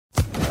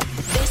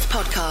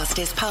podcast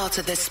is part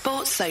of the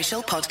Sports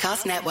Social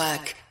Podcast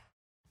Network.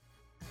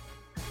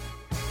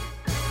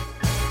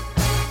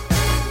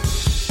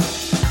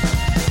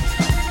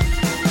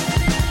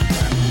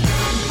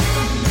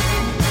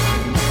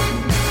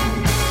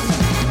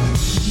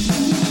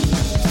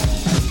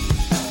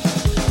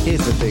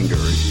 Here's the thing, Guru.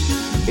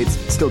 It's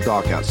still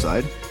dark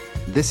outside.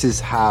 This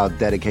is how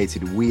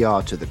dedicated we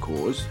are to the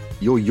cause.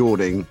 You're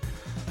yawning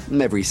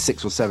every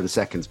 6 or 7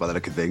 seconds by the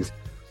look of things.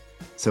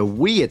 So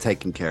we are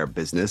taking care of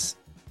business.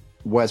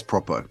 Where's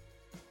Propo?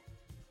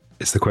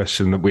 It's the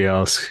question that we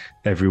ask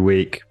every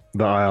week,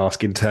 that I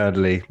ask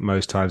internally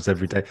most times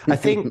every day. I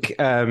think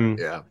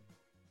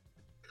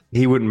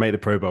he wouldn't make the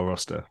Pro Bowl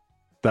roster.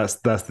 That's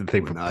the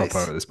thing for Nice.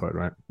 Propo at this point,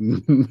 right?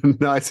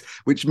 Nice.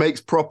 Which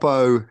makes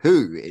Propo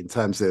who in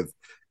terms of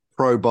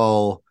Pro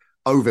Bowl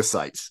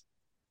oversight?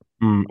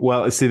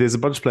 Well, see, there's a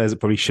bunch of players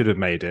that probably should have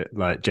made it,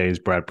 like James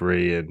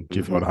Bradbury and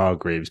Javon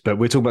Hargreaves, but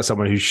we're talking about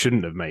someone who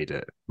shouldn't have made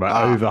it,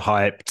 right?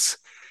 Overhyped,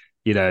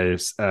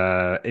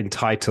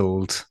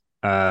 entitled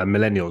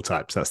millennial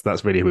types.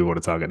 That's really who we want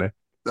to target now.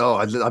 Oh,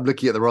 I'm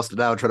looking at the roster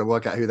now, trying to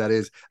work out who that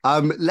is.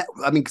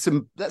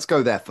 Let's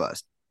go there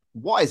first.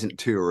 Why isn't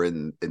Tua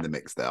in the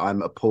mix there?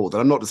 I'm appalled,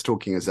 and I'm not just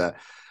talking as a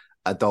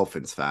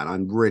Dolphins fan.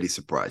 I'm really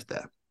surprised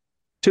there.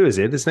 Tua's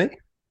in, isn't he?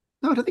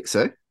 No, I don't think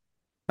so.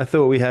 I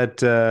thought we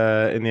had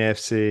in the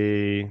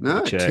AFC.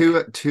 No,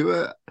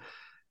 Tua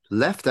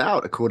left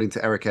out, according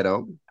to Eric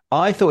Edholm.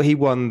 I thought he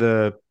won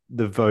the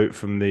vote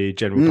from the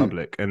general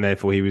public, and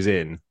therefore he was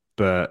in.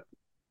 But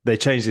they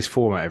change this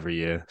format every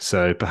year,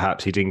 so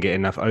perhaps he didn't get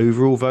enough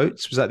overall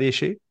votes. Was that the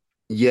issue?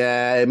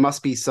 Yeah, it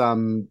must be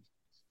some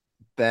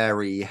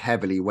very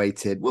heavily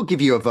weighted. We'll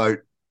give you a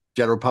vote,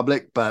 general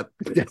public, but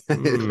it's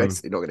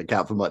basically not going to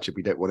count for much if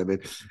we don't want him in.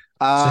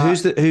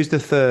 So who's the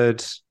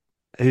third?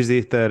 Who's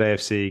the third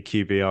AFC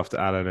QB after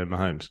Allen and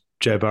Mahomes?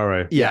 Joe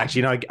Burrow. Yeah,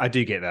 actually, I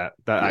do get that.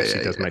 That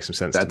actually does make some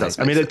sense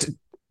to me.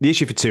 The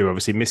issue for Tua,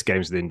 obviously, missed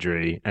games with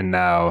injury and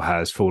now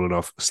has fallen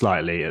off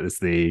slightly as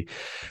the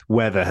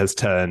weather has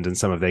turned and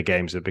some of their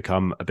games have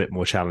become a bit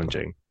more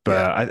challenging.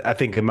 But I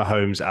think in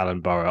Mahomes,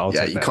 Allen, Burrow, I'll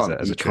take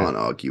that you can't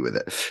argue with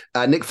it.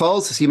 Nick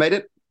Foles, has he made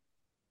it?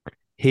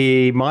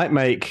 He might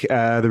make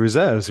the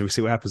reserves. We'll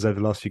see what happens over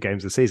the last few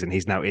games of the season.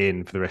 He's now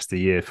in for the rest of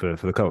the year for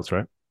the Colts,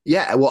 right?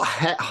 Yeah, well,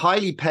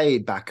 highly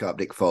paid backup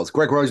Nick Foles.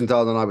 Greg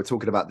Rosenthal and I were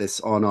talking about this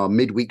on our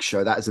midweek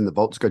show. That is in the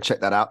vault. Go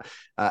check that out.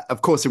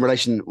 Of course,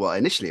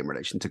 initially in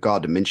relation to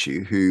Gardner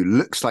Minshew, who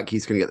looks like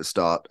he's going to get the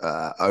start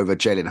over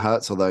Jalen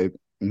Hurts, although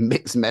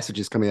mixed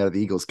messages coming out of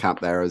the Eagles camp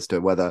there as to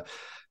whether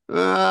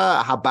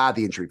how bad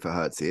the injury for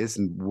Hurts is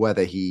and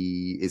whether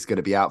he is going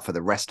to be out for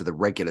the rest of the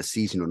regular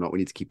season or not. We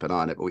need to keep an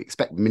eye on it, but we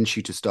expect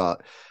Minshew to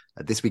start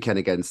this weekend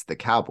against the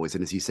Cowboys.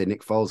 And as you say,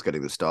 Nick Foles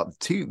getting the start.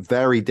 Two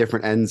very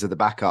different ends of the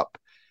backup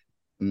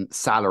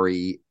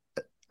salary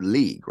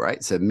league,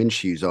 right? So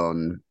Minshew's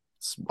on,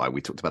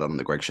 we talked about it on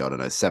the Greg show, I don't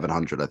know,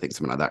 700, I think,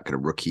 something like that, kind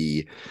of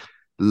rookie,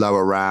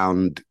 lower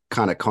round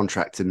kind of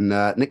contract. And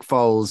Nick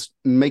Foles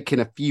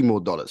making a few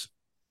more dollars.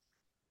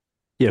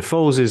 Yeah,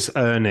 Foles is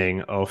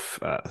earning off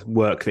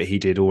work that he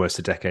did almost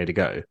a decade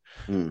ago.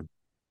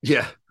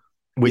 Yeah.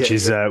 Which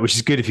is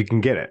good if you can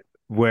get it.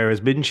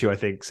 Whereas Minshew, I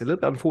think, is a little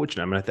bit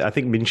unfortunate. I mean, I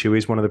think Minshew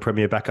is one of the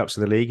premier backups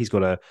in the league. He's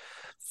got a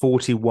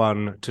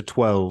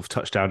 41-12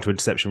 touchdown to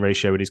interception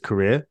ratio in his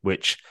career,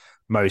 which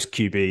most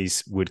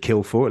QBs would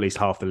kill for. At least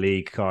half the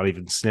league can't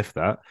even sniff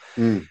that.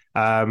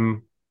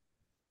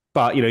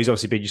 But, he's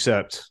obviously been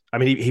usurped. I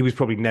mean, he was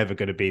probably never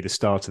going to be the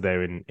starter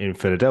there in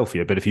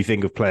Philadelphia. But if you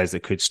think of players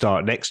that could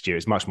start next year,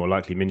 it's much more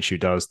likely Minshew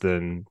does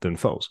than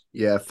Foles.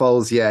 Yeah,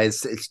 Foles,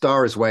 his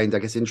star has waned. I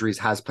guess injuries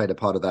has played a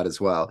part of that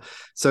as well.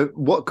 So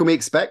what can we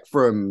expect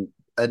from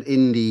an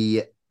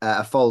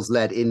a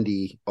Foles-led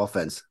Indy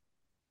offense?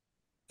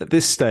 At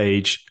this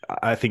stage,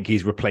 I think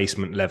he's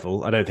replacement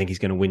level. I don't think he's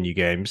going to win you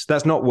games.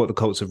 That's not what the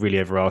Colts have really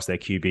ever asked their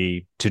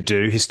QB to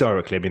do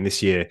historically. I mean,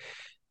 this year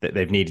that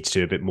they've needed to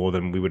do a bit more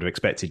than we would have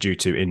expected due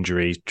to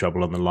injury,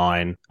 trouble on the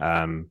line,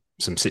 some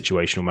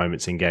situational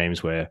moments in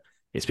games where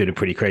it's been a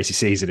pretty crazy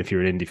season if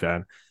you're an Indy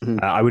fan.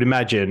 I would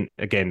imagine,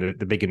 again,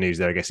 the bigger news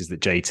there, I guess, is that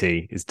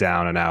JT is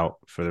down and out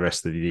for the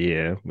rest of the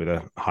year with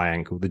a high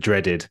ankle, the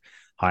dreaded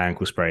high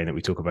ankle sprain that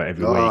we talk about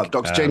every week.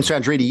 Dr. James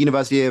Chandrini,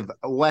 University of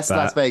West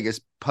Las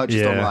Vegas,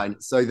 purchased online.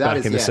 So that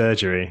back in the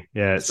surgery.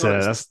 Yeah,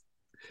 that's.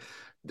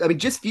 I mean,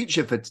 just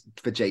future for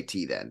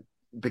JT then,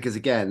 because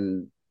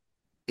again,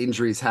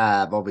 injuries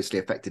have obviously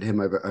affected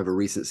him over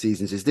recent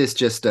seasons. Is this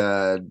just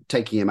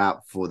taking him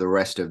out for the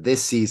rest of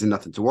this season,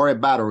 nothing to worry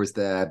about, or is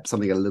there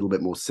something a little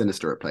bit more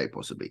sinister at play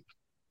possibly?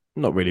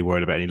 Not really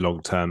worried about any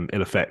long-term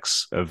ill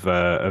effects of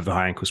the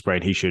high ankle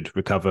sprain. He should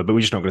recover, but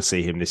we're just not going to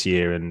see him this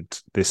year. And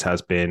this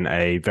has been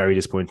a very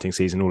disappointing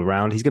season all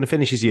around. He's going to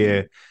finish his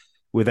year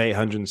with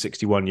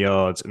 861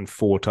 yards and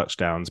 4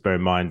 touchdowns. Bear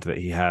in mind that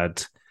he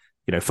had,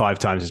 5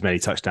 times as many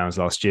touchdowns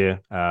last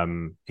year.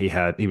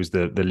 He was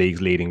the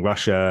league's leading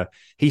rusher.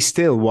 He's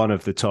still one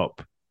of the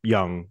top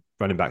young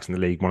running backs in the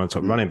league, one of the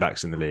top running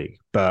backs in the league.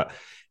 But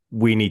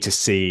we need to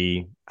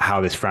see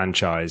how this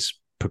franchise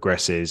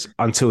progresses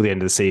until the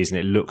end of the season,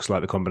 it looks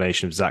like the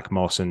combination of Zach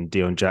Moss and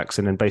Dion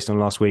Jackson. And based on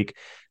last week,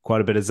 quite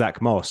a bit of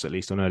Zach Moss, at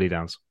least on early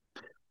downs.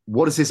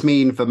 What does this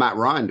mean for Matt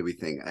Ryan, do we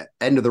think?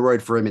 End of the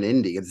road for him in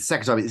Indy. It's the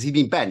second time. Has he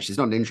been benched? It's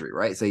not an injury,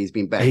 right? So he's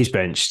been benched. He's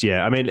benched,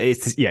 yeah. I mean,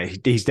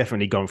 he's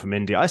definitely gone from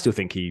Indy. I still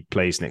think he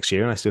plays next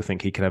year, and I still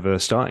think he can have a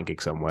starting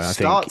gig somewhere.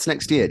 Starts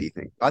next year, do you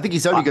think? I think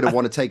he's only going to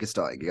want to take a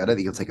starting gig. I don't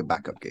think he'll take a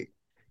backup gig.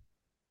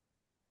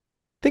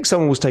 I think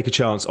someone will take a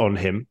chance on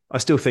him. I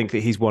still think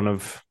that he's one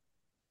of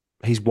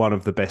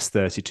the best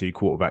 32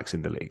 quarterbacks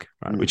in the league,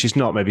 right? Which is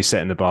not maybe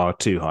setting the bar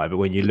too high, but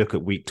when you look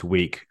at week to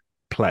week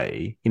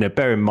play,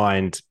 bear in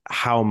mind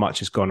how much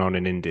has gone on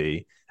in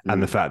Indy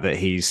and the fact that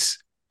he's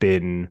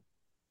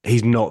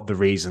not the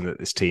reason that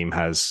this team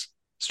has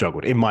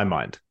struggled, in my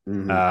mind.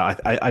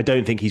 I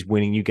don't think he's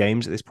winning you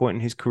games at this point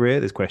in his career.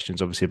 There's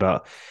questions obviously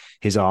about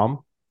his arm,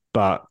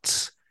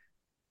 but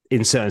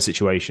in certain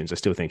situations, I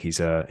still think he's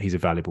a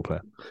valuable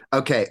player.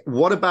 Okay,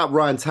 what about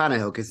Ryan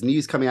Tannehill? Because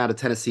news coming out of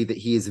Tennessee that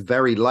he is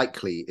very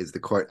likely, is the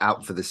quote,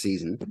 out for the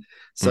season.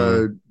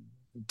 So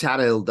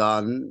Tannehill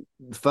done.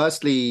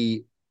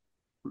 Firstly,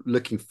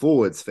 looking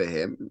forwards for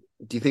him,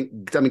 do you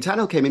think,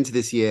 Tannehill came into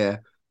this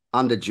year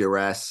under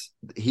duress.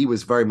 He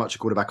was very much a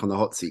quarterback on the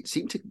hot seat,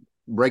 seemed to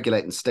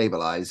regulate and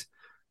stabilize.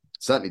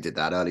 Certainly did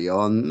that early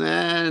on.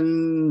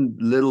 Then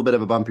a little bit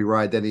of a bumpy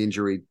ride, then the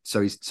injury.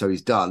 So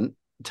he's done.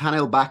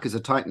 Tannehill back as a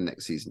Titan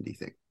next season, do you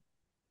think?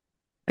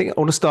 I think I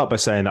want to start by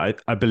saying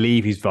that I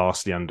believe he's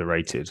vastly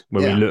underrated.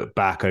 When we look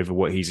back over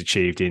what he's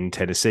achieved in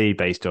Tennessee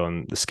based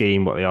on the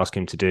scheme, what they ask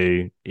him to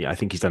do, I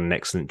think he's done an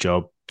excellent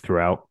job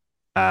throughout.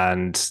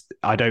 And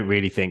I don't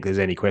really think there's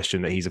any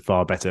question that he's a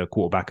far better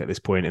quarterback at this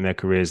point in their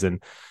careers than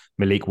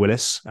Malik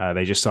Willis.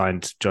 They just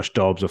signed Josh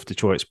Dobbs off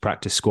Detroit's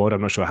practice squad.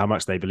 I'm not sure how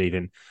much they believe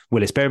in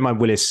Willis. Bear in mind,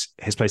 Willis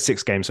has played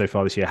 6 games so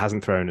far this year,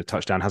 hasn't thrown a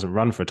touchdown, hasn't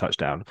run for a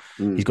touchdown.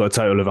 He's got a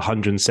total of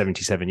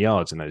 177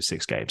 yards in those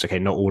 6 games. Okay,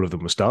 not all of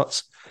them were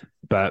starts,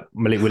 but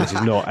Malik Willis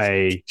is not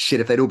a... Shit,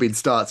 if they'd all been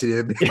starts, they'd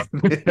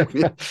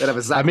have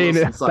a Zach I mean,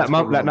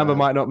 that number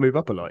might not move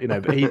up a lot,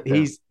 but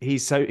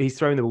he's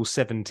thrown the ball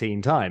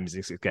 17 times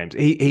in 6 games.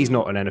 He's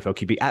not an NFL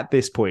QB at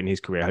this point in his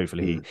career.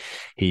 Hopefully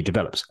he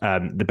develops.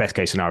 The best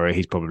case scenario,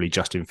 he's probably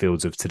Justin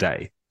Fields of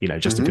today.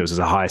 Justin Fields has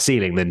a higher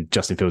ceiling than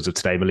Justin Fields of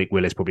today. Malik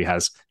Willis probably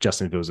has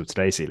Justin Fields of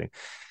today's ceiling.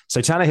 So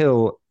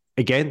Tannehill,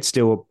 again,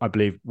 still, I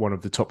believe, one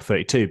of the top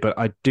 32, but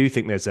I do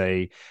think there's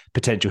a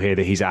potential here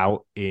that he's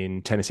out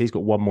in Tennessee. He's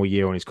got 1 more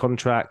year on his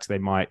contract. They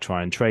might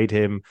try and trade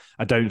him.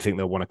 I don't think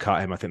they'll want to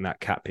cut him. I think that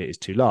cap hit is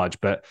too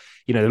large, but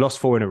they lost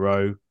 4 in a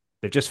row.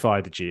 They've just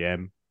fired the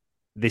GM.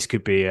 This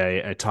could be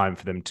a time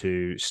for them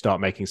to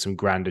start making some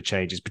grander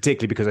changes,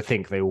 particularly because I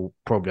think they all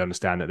probably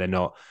understand that they're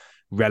not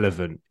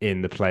relevant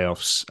in the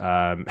playoffs.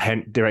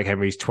 Derek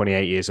Henry's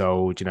 28 years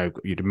old.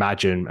 You'd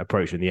imagine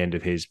approaching the end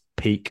of his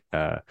peak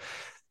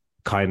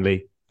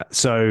kindly.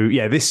 So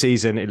this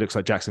season it looks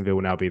like Jacksonville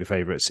will now be the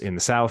favorites in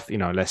the South.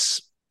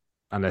 Unless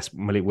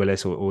Malik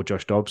Willis or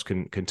Josh Dobbs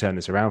can turn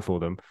this around for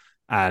them.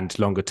 And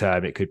longer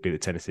term, it could be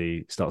that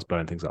Tennessee starts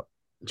blowing things up.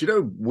 Do you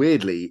know?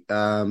 Weirdly,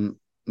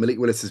 Malik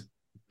Willis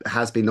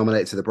has been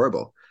nominated to the Pro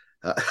Bowl.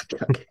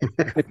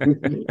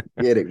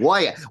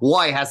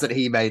 Why hasn't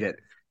he made it?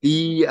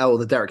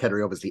 The Derrick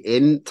Henry, obviously,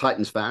 in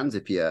Titans fans,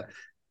 if you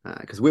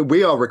because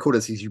we are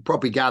recorders, as you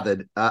probably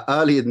gathered,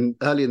 early on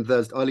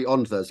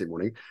Thursday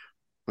morning,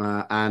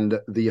 and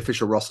the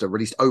official roster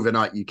released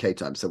overnight UK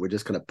time. So we're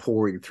just kind of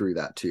pouring through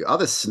that too.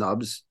 Other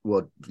snubs,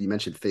 well, you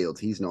mentioned Fields,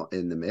 he's not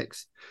in the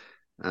mix.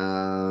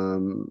 I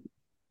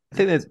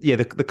think there's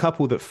the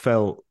couple that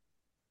felt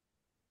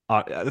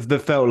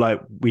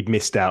like we'd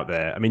missed out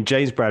there. I mean,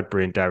 James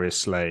Bradbury and Darius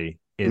Slay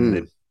in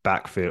the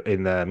backfield,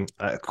 in the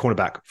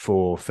cornerback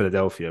for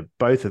Philadelphia.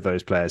 Both of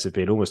those players have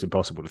been almost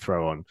impossible to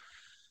throw on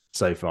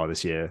so far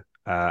this year.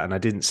 And I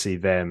didn't see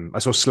them. I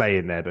saw Slay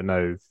in there, but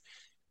no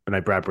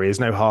Bradbury. There's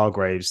no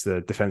Hargraves,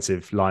 the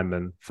defensive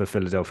lineman for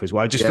Philadelphia as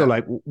well. I just feel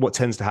like what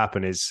tends to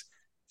happen is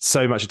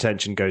so much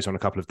attention goes on a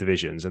couple of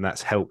divisions, and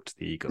that's helped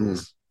the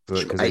Eagles.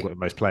 Because they've got the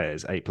most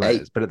players, 8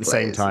 players. But at the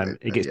same time,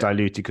 it gets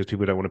diluted because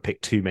people don't want to pick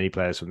too many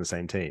players from the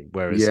same team.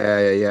 Whereas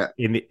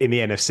in the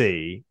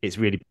NFC, it's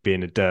really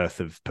been a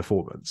dearth of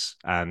performance,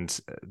 and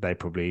they're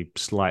probably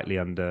slightly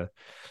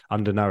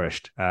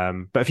undernourished.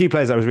 But a few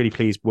players I was really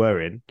pleased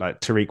were in, like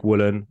Tariq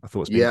Woolen. I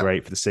thought it's been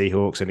great for the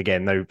Seahawks. And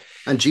again,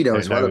 and Gino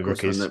as well, of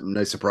course.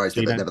 No surprise,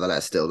 but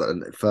nevertheless, still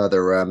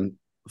further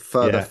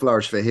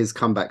flourish for his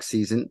comeback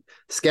season.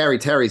 Scary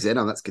Terry's in,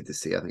 and that's good to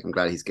see. I think I'm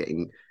glad he's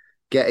getting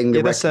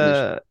the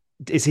recognition.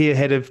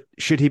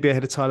 Should he be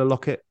ahead of Tyler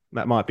Lockett?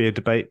 That might be a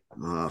debate.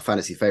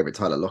 Fantasy favorite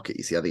Tyler Lockett.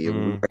 You see, I think you're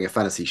wearing a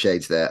fantasy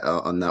shades there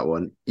on that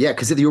one. Yeah,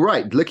 because you're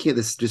right. Looking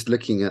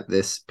at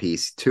this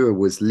piece, Tua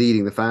was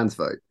leading the fans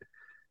vote,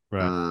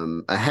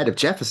 right, ahead of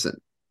Jefferson.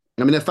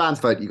 I mean, the fans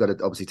vote, you got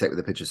to obviously take with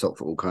a pinch of salt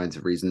for all kinds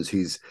of reasons.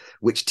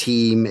 Which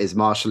team is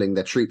marshalling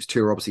their troops?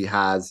 Tua obviously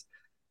has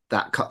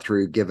that cut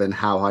through, given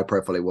how high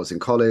profile it was in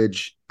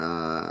college.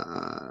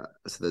 So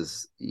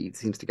he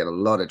seems to get a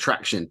lot of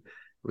traction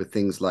with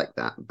things like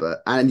that.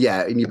 And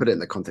you put it in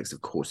the context,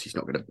 of course, he's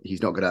not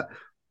gonna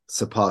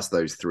surpass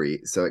those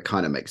three. So it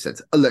kind of makes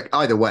sense. Look,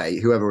 either way,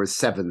 whoever is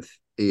seventh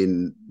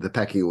in the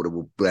pecking order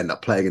will end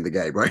up playing in the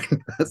game, right?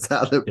 That's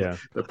how the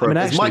Pro. I mean,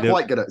 actually,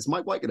 is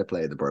Mike White gonna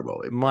play in the Pro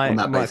Bowl?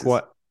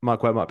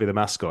 Mike White might be the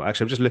mascot.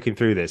 Actually, I'm just looking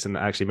through this, and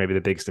actually, maybe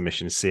the biggest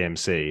omission is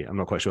CMC. I'm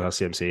not quite sure how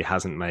CMC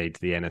hasn't made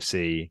the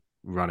NFC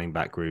running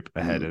back group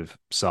ahead of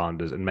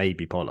Sanders and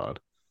maybe Pollard.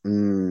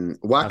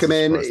 Whack them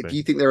in. If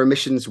you think there are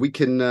omissions, we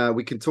can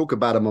talk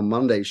about them on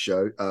Monday's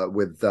show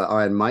with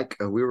Iron Mike.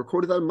 We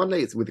recorded that on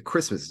Monday. It's with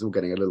Christmas. It's all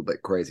getting a little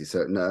bit crazy.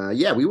 So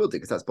yeah, we will do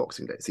because that's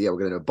Boxing Day. So yeah, we're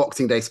going to do a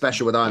Boxing Day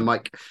special with Iron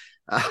Mike.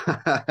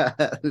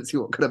 Let's see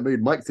what kind of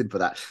mood Mike's in for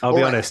that. I'll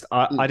be honest.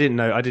 I didn't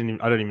know. I don't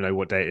even know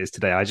what day it is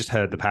today. I just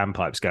heard the pan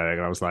pipes going,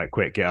 and I was like,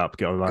 "Quick, get up,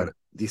 get online."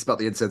 You smelled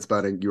the incense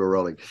burning. You were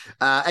rolling.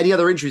 Any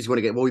other injuries you want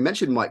to get? Well, we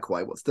mentioned Mike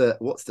White. What's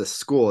the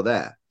score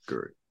there,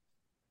 Guru?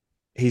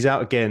 He's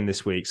out again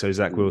this week, so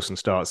Zach Wilson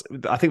starts.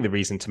 I think the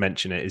reason to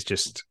mention it is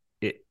just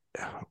it.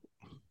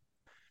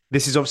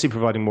 This is obviously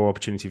providing more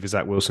opportunity for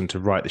Zach Wilson to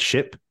right the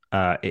ship.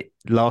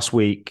 Last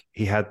week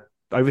he had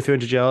over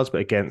 300 yards,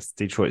 but against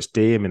Detroit's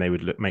D, I mean, they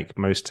would make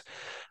most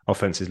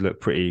offenses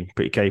look pretty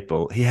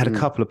capable. He had a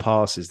couple of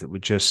passes that were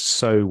just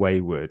so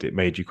wayward. It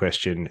made you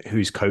question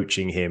who's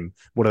coaching him.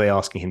 What are they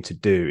asking him to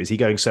do? Is he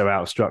going so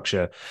out of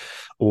structure,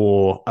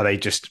 or are they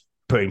just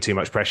putting too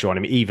much pressure on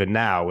him? Even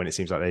now, when it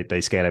seems like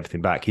they scale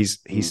everything back, he's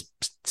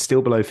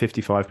still below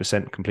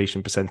 55%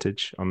 completion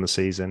percentage on the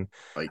season.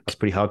 It's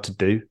pretty hard to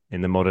do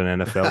in the modern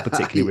NFL,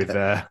 particularly with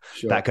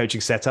that coaching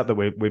setup that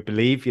we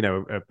believe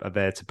are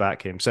there to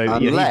back him. So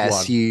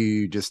unless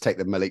you just take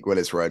the Malik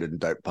Willis road and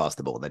don't pass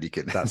the ball, then you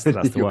can. That's the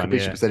your one.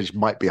 Completion percentage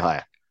might be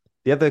higher.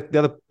 The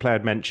other player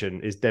I'd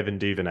mention is Devin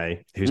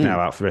Duvernay, who's now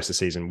out for the rest of the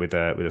season with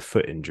a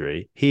foot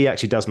injury. He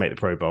actually does make the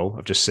Pro Bowl,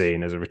 I've just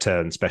seen, as a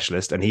return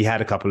specialist, and he had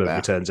a couple of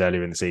returns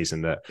earlier in the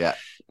season that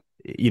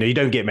you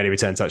don't get many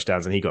return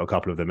touchdowns, and he got a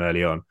couple of them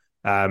early on.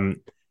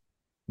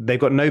 They've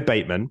got no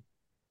Bateman,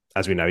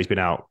 as we know. He's been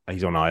out.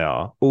 He's on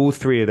IR. All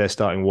three of their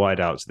starting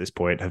wideouts at this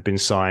point have been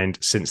signed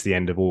since the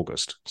end of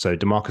August. So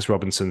DeMarcus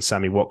Robinson,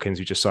 Sammy Watkins,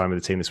 who just signed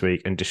with the team this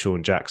week, and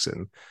Deshaun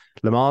Jackson.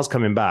 Lamar's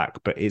coming back,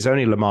 but it's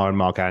only Lamar and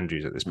Mark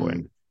Andrews at this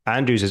point.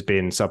 Andrews has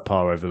been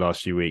subpar over the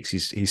last few weeks.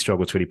 He's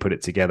struggled to really put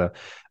it together.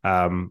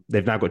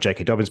 They've now got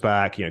J.K. Dobbins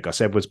back,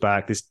 Gus Edwards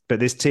back.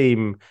 This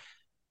team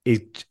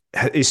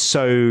is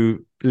so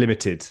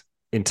limited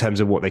in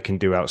terms of what they can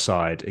do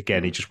outside.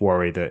 Again, you just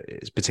worry that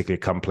it's particularly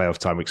come playoff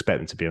time, we expect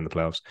them to be in the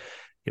playoffs.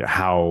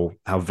 How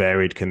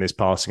varied can this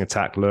passing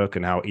attack look,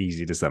 and how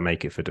easy does that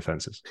make it for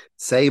defenses?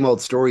 Same old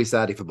story,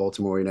 sadly, for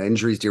Baltimore.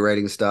 Injuries,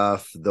 derailing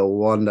stuff. The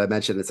one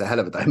dimension, it's a hell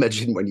of a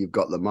dimension when you've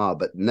got Lamar,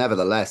 but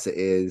nevertheless,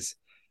 it's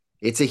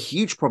a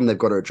huge problem they've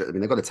got to address. I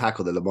mean, they've got to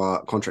tackle the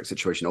Lamar contract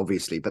situation,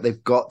 obviously, but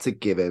they've got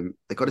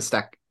to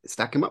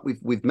stack him up.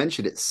 We've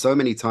mentioned it so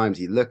many times.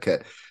 You look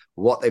at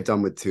what they've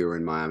done with Tua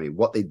in Miami,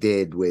 what they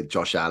did with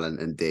Josh Allen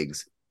and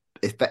Diggs,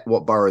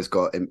 what Burrow's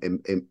got,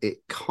 it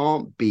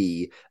can't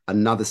be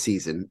another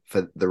season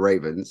for the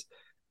Ravens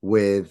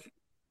with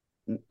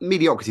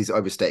mediocrity is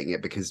overstating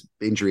it because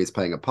injury is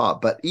playing a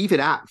part. But even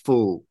at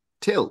full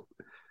tilt,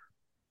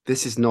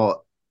 this is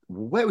not.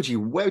 Where would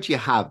you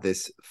have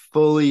this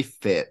fully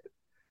fit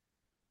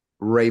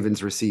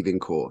Ravens receiving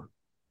core?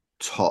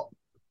 Top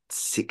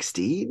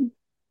 16?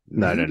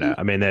 No.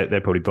 I mean,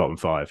 they're probably bottom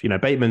 5.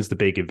 Bateman's the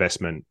big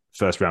investment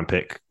first round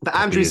pick. But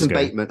Andrews and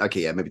Bateman,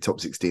 okay, yeah, maybe top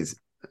 16s.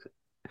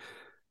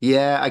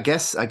 Yeah, I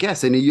guess.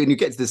 And you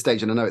get to this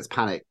stage, and I know it's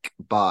panic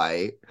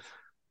buy.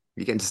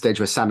 You get into a stage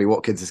where Sammy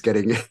Watkins is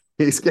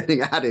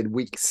getting added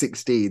week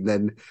 16,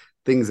 then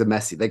things are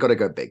messy. They got to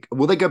go big.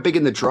 Will they go big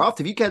in the draft?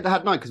 Have you had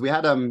 9? Because we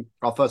had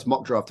our first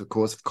mock draft, of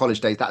course, for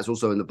college days. That is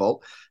also in the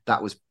vault.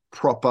 That was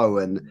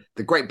Propo and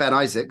the great Ben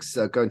Isaacs.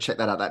 So go and check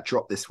that out. That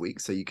dropped this week,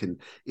 so you can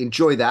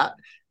enjoy that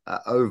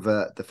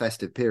over the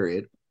festive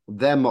period.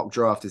 Their mock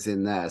draft is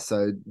in there.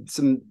 So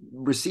some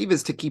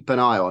receivers to keep an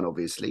eye on,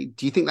 obviously.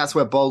 Do you think that's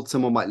where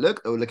Baltimore might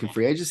look, or looking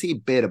free agency,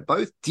 bit of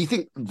both? Do you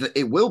think that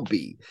it will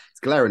be? It's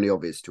glaringly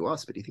obvious to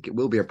us, but do you think it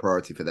will be a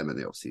priority for them in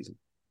the offseason?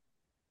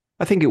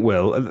 I think it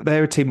will.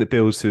 They're a team that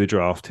builds through the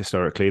draft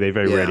historically. They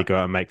very rarely go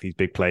out and make these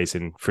big plays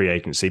in free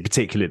agency,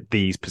 particularly at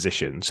these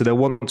positions. So they'll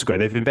want to grow.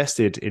 They've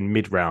invested in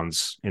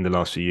mid-rounds in the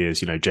last few years.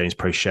 James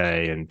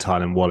Prochet and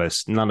Tylan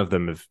Wallace. None of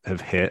them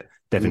have hit.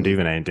 Devin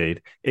Duvernay,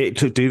 indeed. It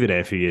took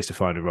Duvernay a few years to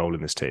find a role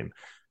in this team.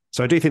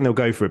 So I do think they'll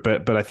go for it,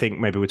 but I think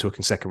maybe we're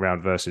talking second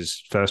round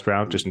versus first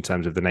round, just in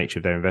terms of the nature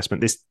of their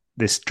investment.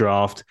 This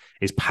draft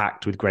is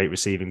packed with great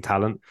receiving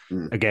talent.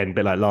 Again, a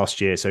bit like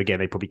last year. So again,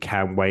 they probably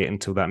can wait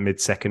until that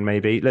mid-second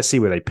maybe. Let's see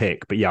where they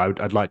pick. But yeah,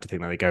 I'd like to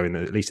think that they go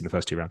at least in the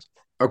first 2 rounds.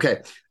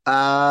 Okay,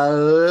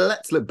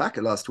 let's look back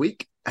at last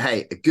week.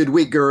 Hey, a good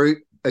week, Guru.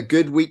 A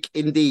good week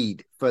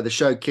indeed for the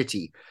show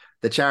kitty,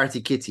 the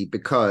charity kitty,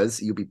 because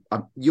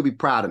you'll be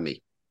proud of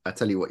me. I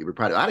tell you what, you'll be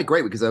proud of me. I had a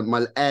great week because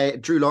my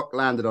Drew Lock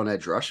landed on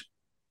edge rush,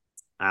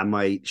 and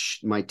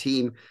my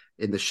team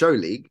in the show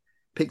league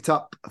picked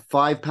up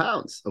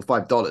 £5 or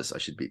 $5. I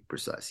should be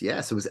precise.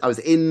 Yeah, so I was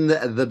in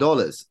the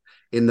dollars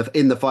in the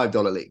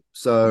 $5 league.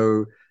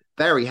 So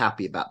very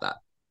happy about that.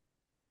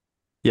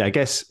 Yeah, I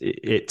guess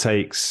it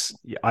takes,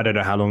 I don't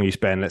know how long you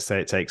spend. Let's say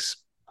it takes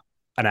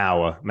an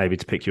hour maybe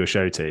to pick your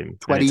show team.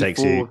 And it takes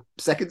you 24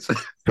 seconds.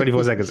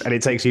 24 seconds. And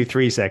it takes you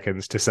 3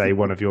 seconds to say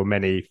one of your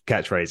many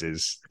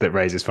catchphrases that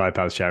raises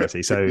 £5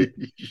 charity. So Sure.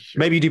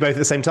 maybe you do both at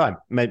the same time.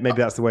 Maybe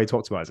that's the way to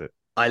optimize it.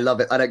 I love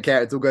it. I don't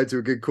care. It's all going to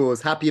a good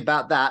cause. Happy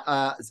about that.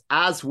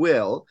 As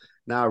will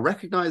now a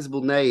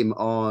recognizable name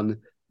on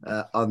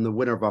the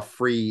winner of our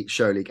free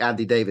show league,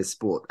 Andy Davis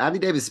Sport. Andy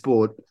Davis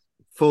Sport,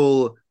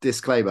 full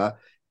disclaimer,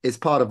 is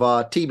part of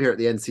our team here at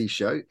the NC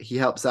show. He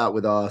helps out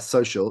with our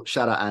social.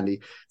 Shout out, Andy.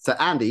 So,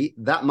 Andy,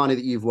 that money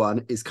that you've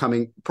won is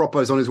coming.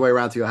 Propo's on his way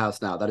around to your house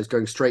now. That is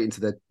going straight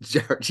into the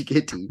charity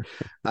kitty,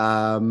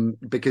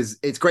 because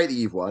it's great that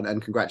you've won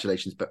and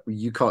congratulations, but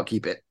you can't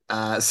keep it.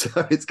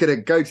 So it's going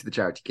to go to the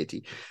charity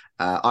kitty.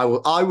 I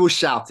will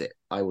shout it.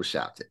 I will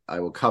shout it. I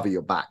will cover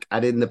your back.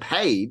 And in the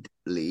paid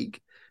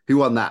league, who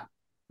won that,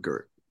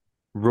 Guru?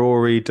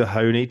 Rory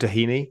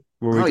Doheny.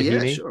 Rory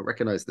Doheny. Yeah, sure. I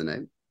recognize the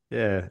name.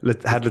 Yeah,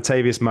 had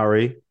Latavius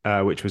Murray,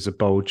 which was a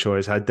bold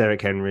choice. Had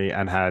Derek Henry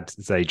and had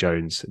Zay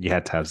Jones. You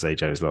had to have Zay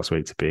Jones last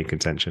week to be in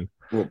contention.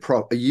 Well,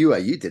 you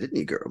did, didn't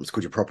you, girl? I almost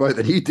called you proper.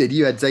 Then you did.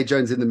 You had Zay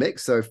Jones in the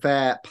mix, so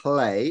fair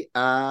play.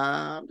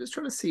 I'm just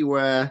trying to see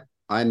where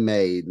I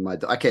made my.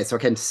 Okay, so I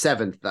came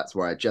seventh. That's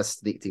where I just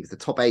sneaked in because the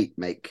top 8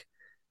 make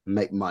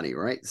money,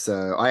 right?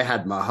 So I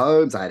had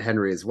Mahomes, I had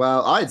Henry as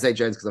well. I had Zay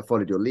Jones because I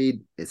followed your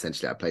lead.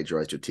 Essentially, I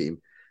plagiarized your team.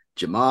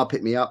 Jamar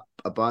picked me up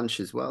a bunch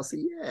as well. So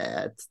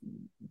yeah,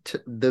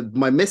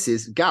 my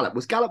missus Gallup.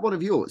 Was Gallup one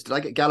of yours? Did I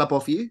get Gallup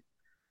off you?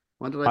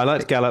 I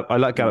liked Gallup. I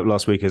liked Gallup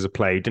last week as a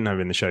play. Didn't have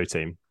him in the show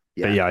team,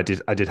 but yeah, I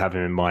did have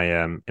him in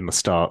my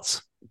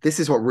starts. This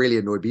is what really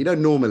annoyed me. You know,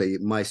 normally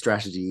my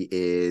strategy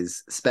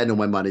is spend all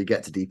my money,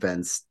 get to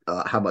defense.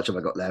 How much have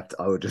I got left?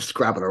 I would just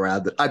scrabble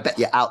around. I bet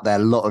you out there, a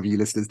lot of you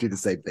listeners do the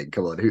same thing.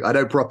 Come on, I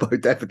know Propo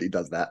definitely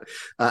does that.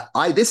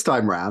 This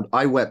time round,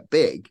 I went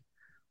big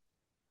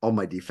on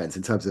my defense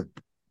in terms of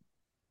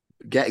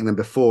getting them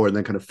before and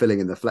then kind of filling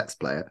in the flex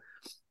player,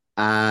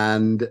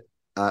 and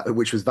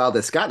which was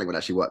Valdez Scantling, would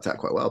actually worked out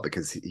quite well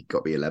because he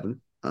got me 11.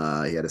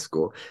 He had a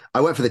score.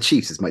 I went for the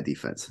Chiefs as my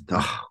defense.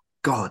 Oh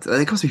God,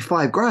 and it cost me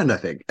 $5,000, I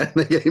think, and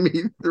they gave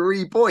me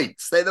 3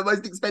 points. They're the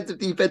most expensive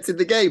defense in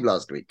the game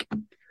last week.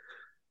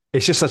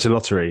 It's just such a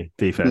lottery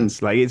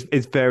defense. Like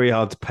it's very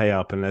hard to pay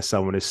up unless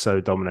someone is so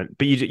dominant.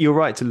 But you're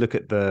right to look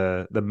at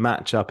the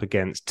matchup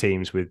against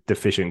teams with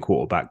deficient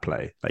quarterback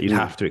play. Like you'd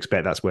have to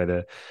expect that's where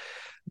the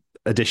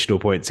additional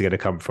points are going to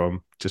come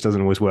from. Just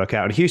doesn't always work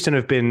out. And Houston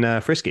have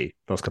been frisky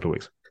last couple of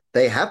weeks.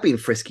 They have been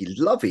frisky.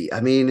 Lovey. I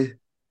mean,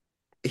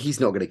 he's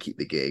not going to keep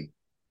the gig.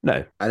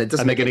 No, and it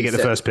doesn't. And they're going to get the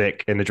first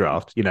pick in the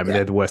draft. You know,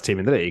 they're the worst team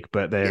in the league,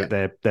 but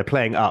they're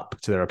playing up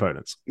to their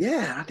opponents.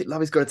 Yeah, I think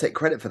Lovey's got to take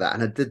credit for that.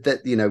 And I did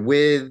that. You know,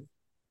 with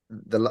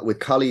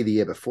Cully the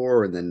year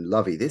before, and then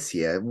Lovey this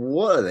year.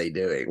 What are they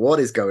doing? What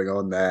is going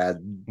on there?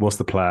 What's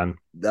the plan?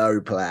 No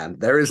plan.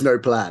 There is no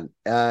plan.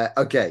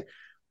 Okay,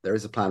 there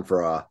is a plan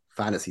for our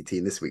fantasy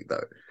team this week,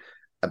 though.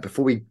 And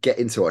before we get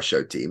into our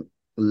show team,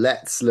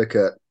 let's look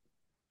at,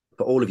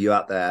 for all of you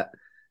out there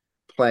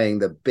playing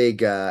the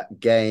bigger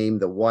game,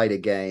 the wider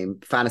game,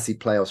 fantasy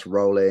playoffs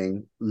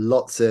rolling,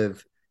 lots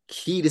of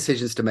key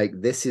decisions to make.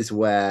 This is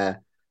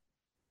where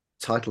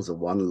titles are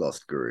won,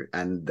 lost, Guru,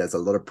 and there's a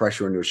lot of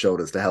pressure on your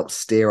shoulders to help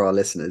steer our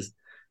listeners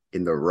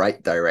in the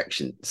right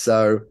direction.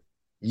 So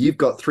you've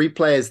got 3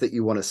 players that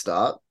you want to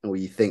start, or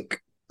you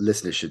think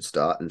listeners should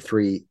start, and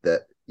 3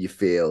 that you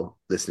feel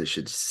listeners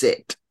should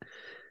sit.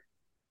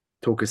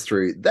 Talk us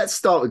through. Let's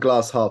start with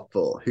glass half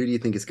full. Who do you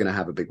think is going to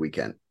have a big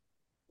weekend?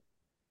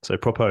 So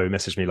Propo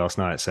messaged me last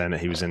night saying that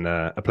he was in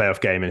a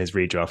playoff game in his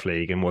redraft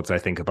league, and what did I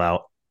think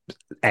about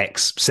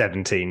X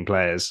 17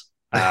 players?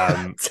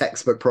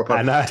 Textbook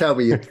Propo. Tell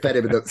me you sent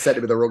him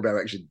in the wrong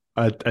direction.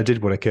 I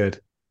did what I could.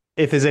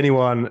 If there's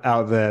anyone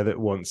out there that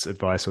wants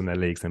advice on their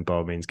leagues, then by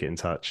all means get in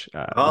touch.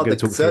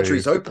 The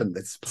surgery's open.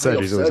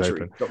 Surgery's always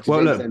open.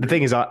 Well, look, the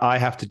thing is, I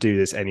have to do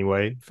this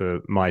anyway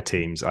for my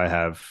teams. I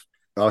have.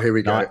 Oh, here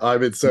we go.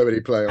 I'm in so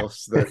many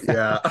playoffs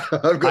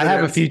that I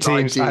have a few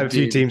teams. I have a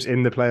few teams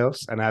in the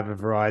playoffs, and I have a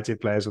variety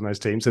of players on those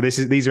teams. So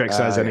these are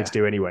exercises I need to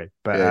do anyway.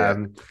 But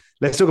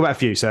let's talk about a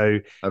few. So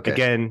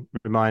again,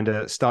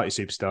 reminder: start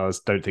your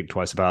superstars. Don't think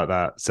twice about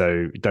that.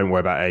 So don't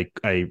worry about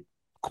a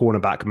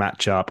cornerback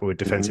matchup or a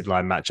defensive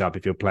line matchup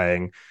if you're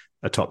playing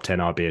a top 10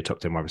 RB, a top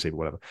 10 wide receiver,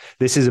 whatever.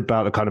 This is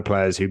about the kind of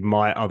players who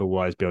might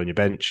otherwise be on your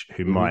bench,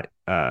 who might,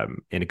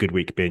 in a good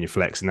week, be in your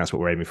flex, and that's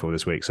what we're aiming for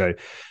this week. So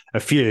a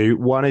few.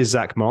 One is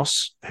Zach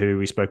Moss, who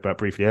we spoke about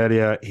briefly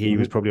earlier. He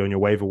was probably on your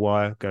waiver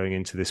wire going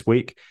into this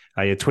week.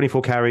 He had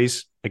 24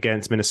 carries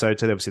against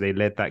Minnesota. Obviously, they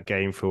led that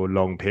game for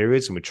long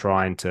periods and were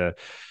trying to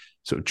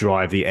sort of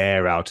drive the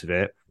air out of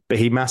it. But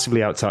he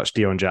massively outtouched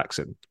Deion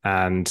Jackson.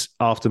 And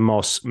after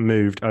Moss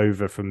moved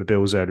over from the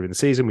Bills earlier in the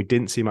season, we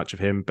didn't see much of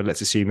him, but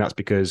let's assume that's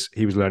because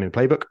he was learning the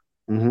playbook.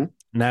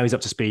 Now he's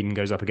up to speed and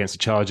goes up against the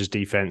Chargers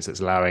defense that's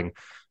allowing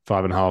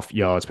 5.5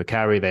 yards per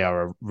carry. They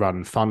are a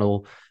run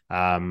funnel.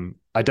 And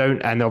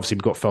obviously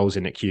we've got Foles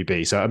in at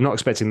QB. So I'm not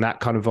expecting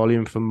that kind of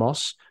volume from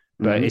Moss,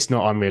 but it's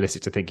not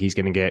unrealistic to think he's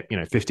going to get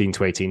 15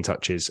 to 18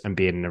 touches and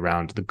be in and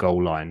around the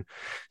goal line.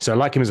 So I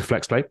like him as a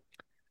flex play.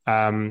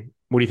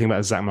 What do you think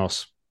about Zach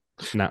Moss?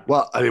 No.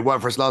 Well, I mean, it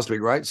worked for us last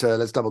week, right? So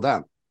let's double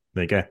down.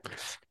 There you go.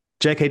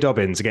 J.K.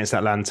 Dobbins against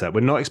Atlanta.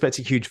 We're not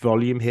expecting huge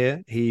volume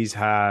here. He's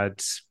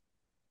had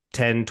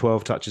 10,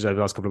 12 touches over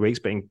the last couple of weeks,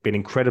 but been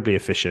incredibly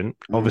efficient.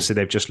 Obviously,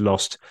 they've just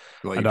lost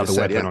another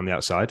weapon on the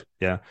outside.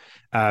 Yeah.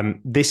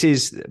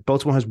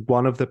 Baltimore has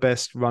one of the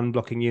best run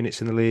blocking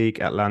units in the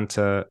league.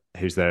 Atlanta,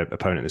 who's their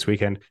opponent this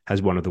weekend,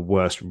 has one of the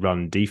worst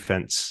run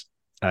defense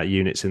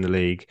units in the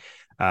league.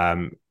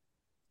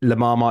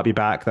 Lamar might be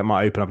back. That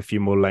might open up a few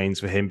more lanes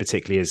for him,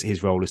 particularly as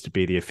his role is to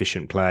be the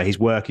efficient player. He's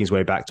working his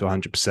way back to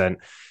 100%.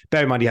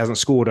 Bear in mind, he hasn't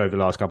scored over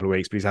the last couple of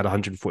weeks, but he's had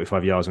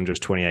 145 yards on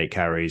just 28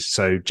 carries.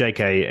 So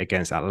JK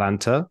against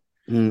Atlanta.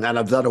 And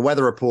I've done a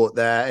weather report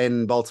there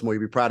in Baltimore. You'd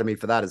be proud of me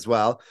for that as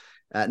well.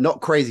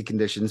 Not crazy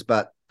conditions,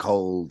 but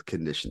cold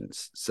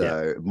conditions.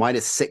 So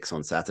 -6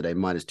 on Saturday,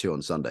 -2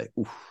 on Sunday.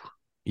 Oof.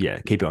 Yeah,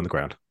 keep it on the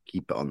ground.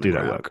 Keep it on the ground. Do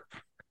that work.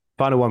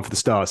 Final one for the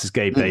starts is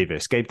Gabe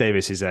Davis. Gabe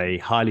Davis is a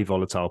highly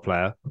volatile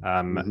player.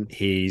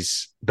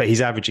 He's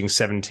averaging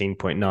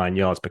 17.9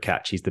 yards per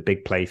catch. He's the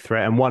big play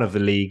threat and one of the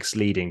league's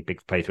leading big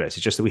play threats.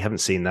 It's just that we haven't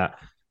seen that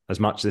as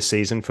much this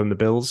season from the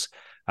Bills.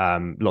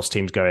 Lots of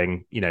teams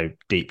going,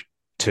 deep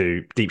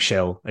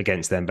shell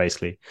against them,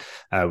 basically,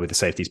 with the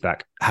safeties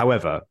back.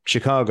 However,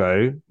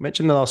 Chicago,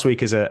 mentioned last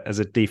week as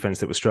a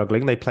defense that was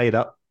struggling. They played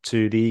up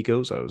to the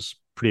Eagles. I was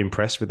pretty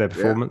impressed with their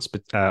performance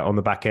on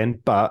the back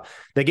end, but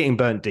they're getting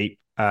burnt deep.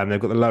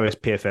 They've got the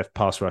lowest PFF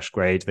pass rush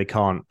grade. They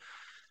can't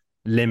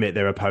limit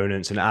their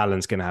opponents, and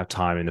Allen's going to have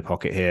time in the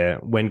pocket here.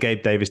 When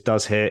Gabe Davis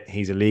does hit,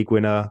 he's a league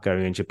winner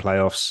going into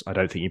playoffs. I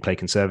don't think you play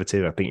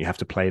conservative. I think you have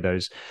to play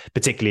those,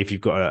 particularly if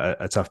you've got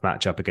a tough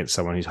matchup against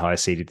someone who's higher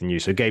seeded than you.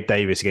 So Gabe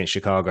Davis against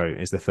Chicago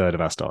is the third of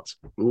our starts.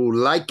 Ooh,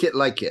 like it.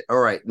 All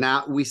right.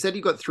 Now, we said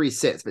you got 3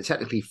 sets, but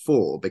technically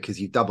 4 because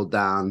you doubled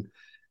down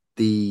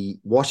the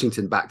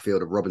Washington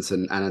backfield of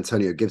Robinson and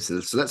Antonio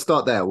Gibson. So let's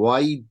start there.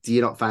 Why do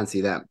you not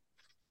fancy them?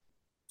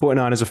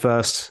 49ers are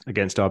first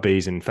against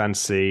RBs in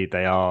fantasy.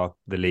 They are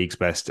the league's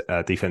best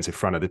defensive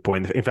front at this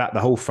point. In fact, the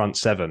whole front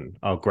 7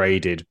 are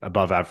graded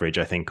above average,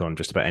 I think, on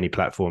just about any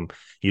platform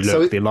you look.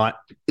 So the line.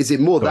 Is it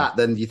more that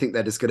than you think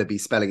they're just going to be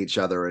spelling each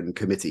other in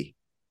committee?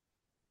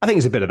 I think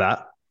it's a bit of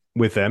that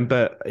with them,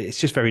 but it's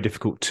just very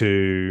difficult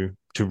to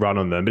run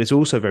on them. But it's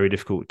also very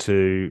difficult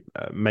to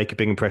make a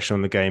big impression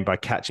on the game by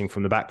catching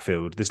from the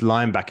backfield. This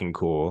linebacking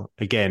core,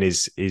 again,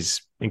 is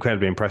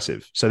incredibly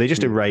impressive. So they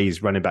just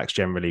erase running backs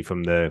generally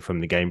from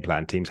the game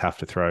plan. Teams have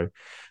to throw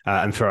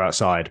and throw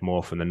outside more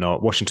often than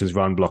not. Washington's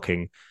run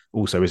blocking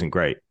also isn't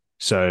great.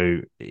 So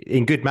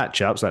in good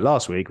matchups, like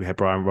last week, we had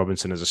Brian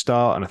Robinson as a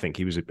start, and I think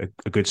he was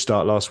a good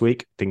start last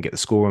week. Didn't get the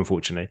score,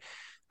 unfortunately.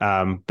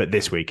 But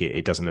this week,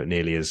 it doesn't look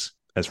nearly as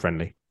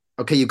friendly.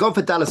 Okay, you've gone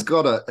for Dallas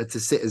Goedert to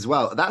sit as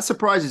well. That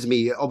surprises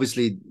me.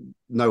 Obviously,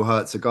 no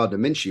Hurts or Gardner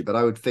Minshew, but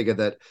I would figure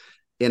that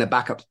in a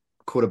backup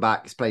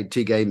quarterback, he's played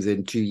 2 games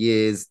in 2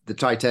 years. The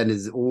tight end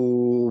is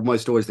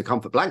almost always the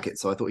comfort blanket,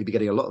 so I thought he'd be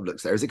getting a lot of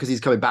looks there. Is it because he's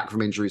coming back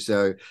from injury,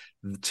 so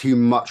too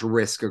much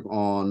risk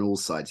on all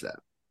sides there?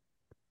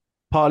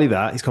 Partly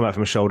that. He's come back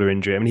from a shoulder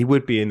injury. I mean, he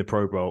would be in the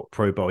Pro Bowl.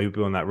 He would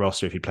be on that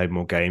roster if he played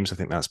more games. I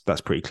think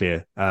that's pretty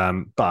clear.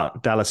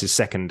 But Dallas is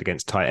second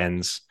against tight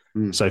ends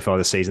so far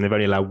this season. They've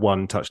only allowed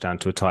 1 touchdown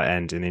to a tight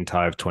end in the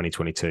entire of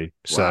 2022. Wow.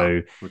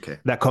 So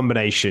that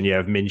combination,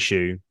 of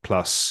Minshew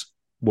plus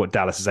what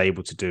Dallas is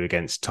able to do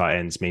against tight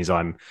ends means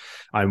I'm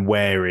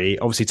wary.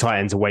 Obviously, tight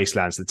ends are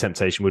wastelands. So the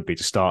temptation would be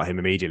to start him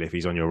immediately if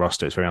he's on your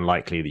roster. It's very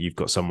unlikely that you've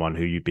got someone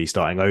who you'd be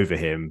starting over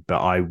him. But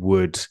I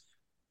would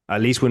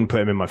at least wouldn't put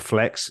him in my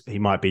flex. He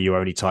might be your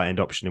only tight end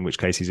option, in which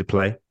case he's a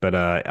play. But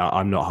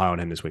I'm not high on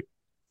him this week.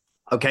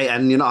 Okay,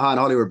 and you're not high on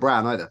Hollywood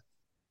Brown either.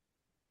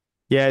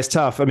 Yeah, it's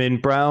tough. I mean,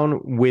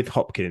 Brown with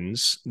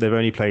Hopkins, they've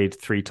only played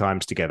 3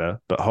 times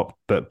together,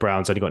 but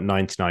Brown's only got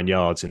 99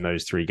 yards in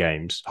those 3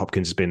 games.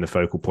 Hopkins has been the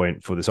focal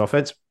point for this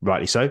offense,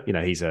 rightly so.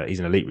 He's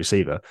an elite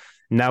receiver.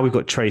 Now we've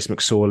got Trace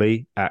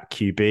McSorley at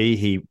QB.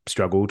 He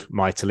struggled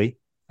mightily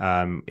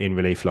in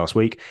relief last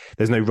week.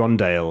 There's no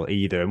Rondale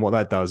either, and what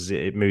that does is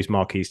it moves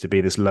Marquise to be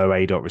this low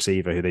A-dot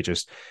receiver who they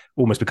just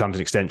almost becomes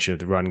an extension of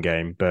the run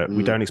game. But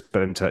we don't expect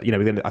them to. I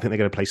think they're going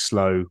to play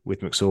slow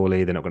with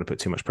McSorley. They're not going to put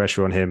too much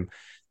pressure on him.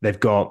 They've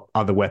got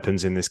other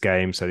weapons in this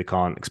game, so they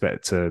can't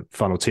expect to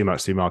funnel too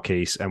much through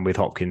Marquise. And with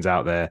Hopkins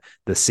out there,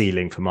 the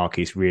ceiling for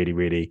Marquise really,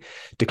 really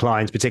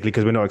declines, particularly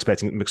because we're not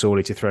expecting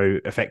McSorley to throw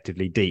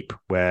effectively deep,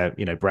 where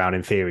Brown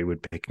in theory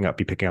would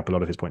be picking up a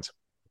lot of his points.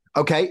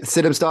 Okay,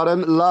 sit 'em, start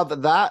 'em.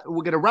 Love that.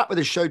 We're going to wrap with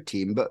the show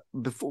team, but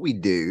before we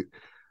do,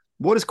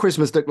 what does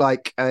Christmas look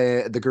like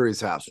at the Guru's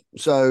house?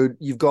 So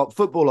you've got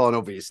football on,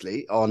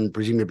 obviously, on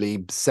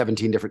presumably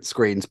 17 different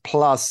screens,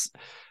 plus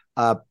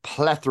a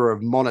plethora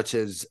of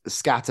monitors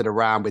scattered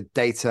around with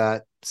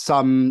data,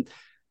 some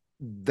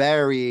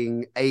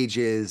varying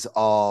ages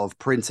of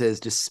printers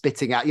just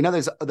spitting out,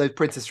 those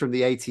printers from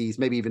the 80s,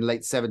 maybe even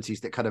late 70s,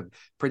 that kind of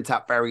print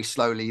out very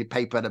slowly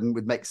paper and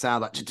would make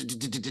sound like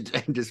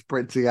and just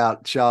printing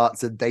out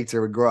charts and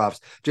data and graphs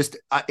just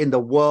in the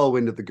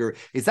whirlwind of the guru.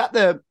 Is that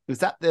the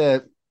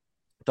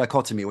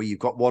dichotomy where you've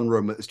got one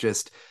room that's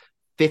just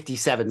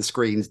 57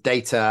 screens,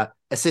 data,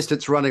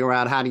 assistants running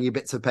around handing you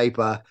bits of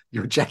paper,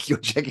 you're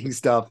checking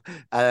stuff,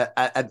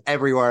 and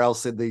everywhere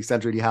else in the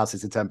center of your house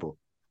is a temple?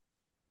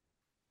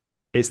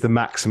 It's the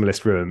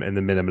maximalist room in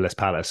the minimalist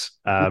palace.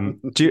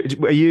 Did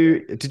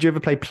you ever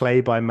play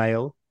by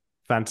mail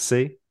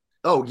fantasy?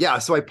 Oh yeah,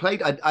 so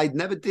I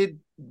never did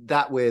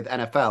that with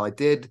NFL. I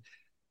did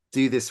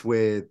do this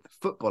with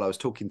football. I was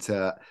talking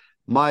to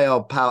my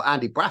old pal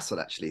Andy Brassel,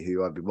 actually,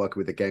 who I've been working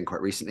with again quite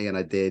recently, and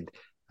I did.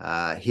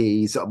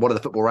 He's one of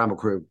the Football Ramble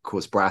crew, of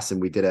course, Brass,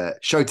 and we did a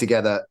show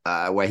together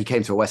where he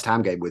came to a West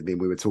Ham game with me,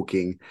 and we were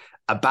talking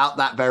about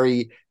that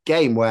very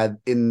game where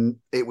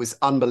it was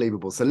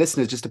unbelievable. So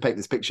listeners, just to paint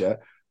this picture,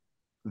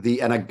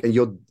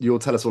 you'll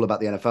tell us all about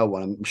the NFL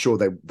one. I'm sure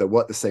they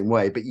work the same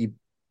way, but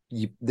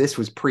this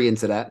was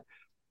pre-internet.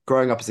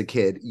 Growing up as a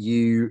kid,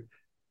 you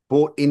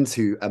bought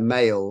into a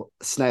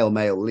snail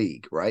mail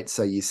league, right?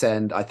 So you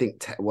send, I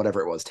think, whatever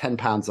it was,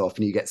 £10 off,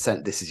 and you get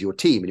sent, this is your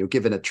team, and you're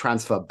given a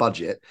transfer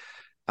budget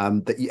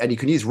and you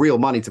can use real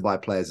money to buy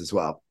players as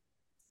well.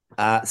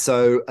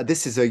 So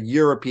this is a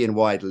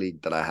European-wide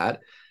league that I had.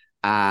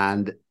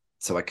 And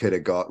so I could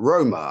have got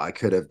Roma, I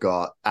could have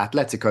got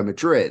Atletico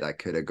Madrid, I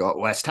could have got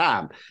West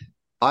Ham.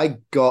 I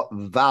got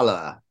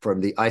Valor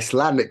from the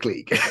Icelandic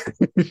League.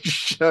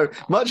 So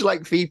much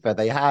like FIFA,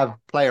 they have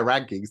player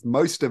rankings.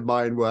 Most of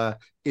mine were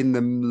in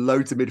the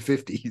low to mid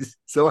 50s.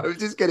 So I was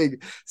just getting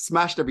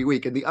smashed every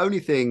week. And the only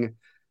thing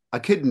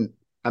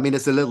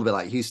it's a little bit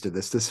like Houston.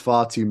 There's just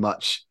far too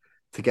much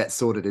to get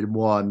sorted in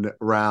one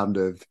round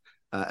of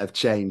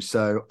change.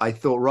 So I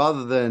thought,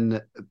 rather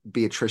than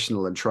be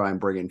attritional and try and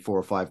bring in 4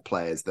 or 5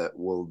 players that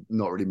will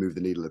not really move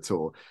the needle at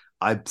all,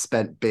 I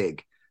spent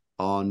big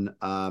on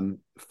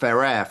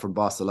Ferrer from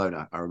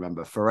Barcelona. I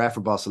remember Ferrer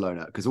from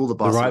Barcelona, because all the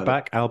Barcelona, right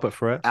back, Albert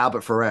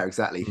Ferrer,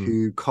 exactly,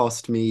 who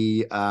cost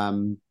me,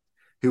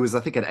 who was, I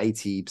think, an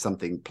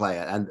 80-something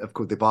player, and of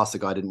course the Barca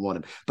guy didn't want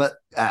him, but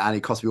and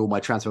he cost me all my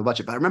transfer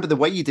budget. But I remember the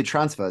way you did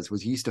transfers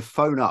was you used to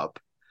phone up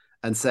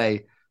and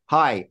say,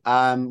 "Hi,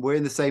 we're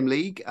in the same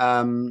league."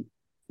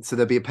 So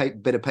there'll be a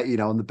bit of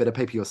paper, on the bit of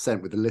paper you're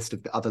sent with a list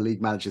of the other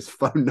league managers'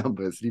 phone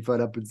numbers. And you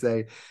phone up and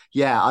say,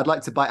 "Yeah, I'd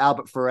like to buy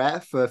Albert Ferrer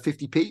for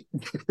 50p."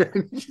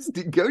 You just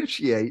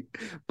negotiate,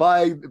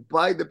 buy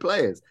the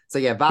players. So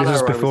yeah, Valor.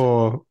 This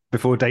was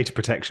before data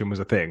protection was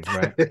a thing,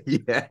 right?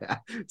 Yeah.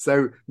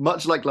 So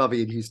much like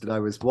Lovey in Houston, I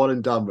was one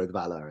and done with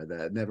Valor,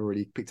 and never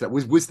really picked it up.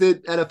 Was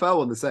the NFL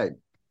one the same?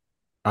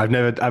 I've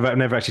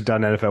never actually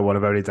done NFL one.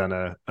 I've only done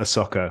a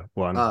soccer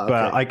one. Oh, okay.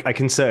 But I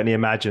can certainly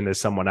imagine there's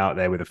someone out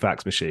there with a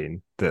fax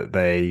machine that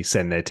they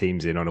send their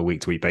teams in on a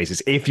week-to-week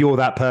basis. If you're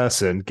that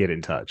person, get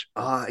in touch.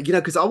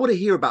 Because I want to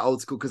hear about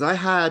old school, because I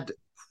had,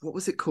 what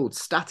was it called?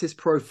 Status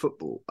Pro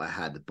Football. I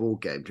had the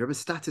board game. Do you remember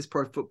Status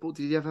Pro Football?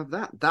 Did you ever have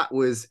that?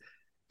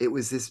 It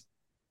was this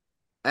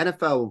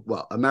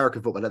NFL,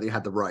 American football. I don't think I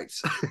had the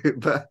rights,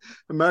 but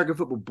American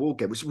football board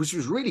game, which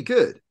was really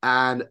good.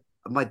 And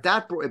my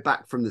dad brought it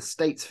back from the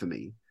States for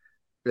me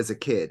as a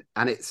kid,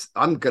 and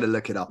I'm going to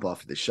look it up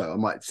after the show. I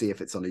might see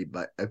if it's on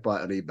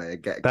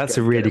eBay. That's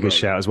a really good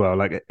shout as well.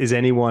 Like, is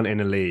anyone in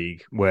a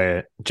league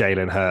where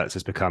Jalen Hurts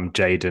has become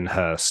Jaden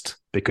Hurst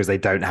because they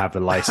don't have the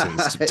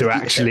license to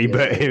actually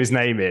put his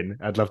name in?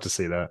 I'd love to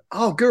see that.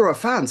 Oh, Guru,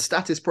 fan,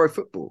 Status Pro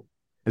Football.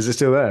 Is it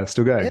still there?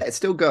 Still going? Yeah, it's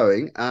still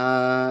going.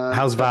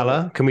 How's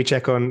Valor? Can we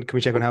check on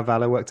how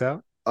Valor worked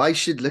out? I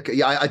should look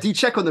at, I do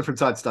check on them from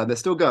time to time. They're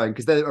still going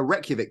because they're a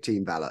Reykjavik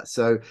team, Valor.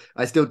 So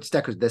I still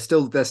check. They're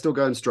still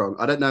going strong.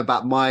 I don't know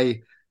about my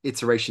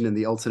iteration in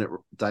the alternate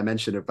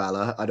dimension of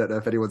Valor. I don't know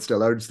if anyone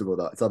still owns them or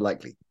not. It's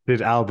unlikely.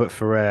 Did Albert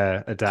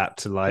Ferrer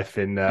adapt to life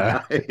in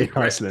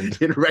Iceland?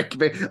 In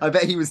Reykjavik. I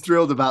bet he was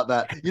thrilled about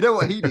that. You know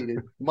what he needed?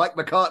 Mike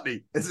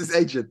McCartney as his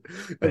agent.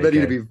 And then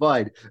he'd be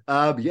fine.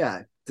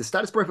 Yeah. The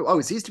Status Pro. Oh,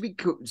 it seems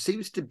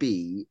to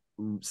be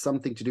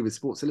something to do with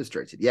Sports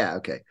Illustrated. Yeah,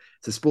 okay.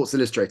 So Sports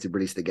Illustrated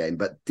released the game,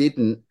 but did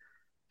they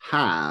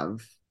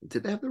have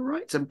the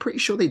rights? I'm pretty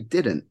sure they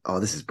didn't. Oh,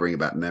 this is bringing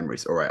back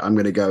memories. All right, I'm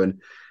going to go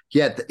and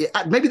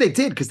maybe they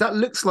did, because that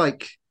looks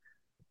like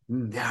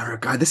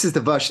this is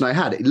the version I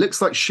had. It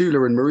looks like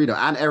Schuler and Marino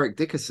and Eric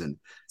Dickerson.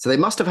 So they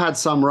must have had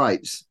some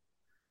rights,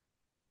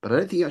 but I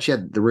don't think you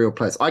actually had the real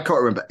players. I can't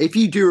remember. If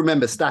you do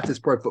remember Status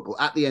Pro Football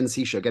at the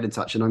NC show, get in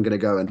touch, and I'm going to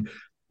go and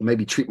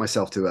maybe treat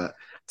myself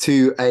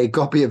to a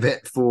copy of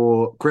it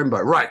for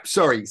Grimbo. Right.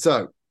 Sorry.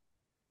 So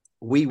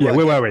where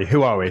were we?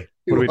 Who are we?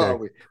 What are we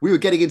doing? We were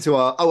getting into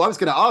I was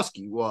going to ask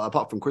you,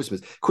 apart from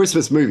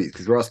Christmas movies,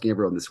 because we're asking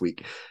everyone this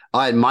week.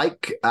 I and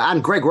Mike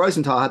and Greg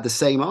Rosenthal had the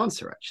same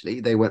answer, actually.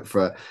 They went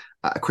for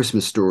a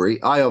Christmas Story.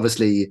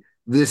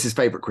 This is his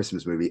favorite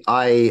Christmas movie.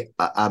 I'm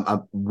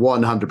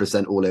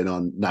 100% all in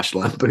on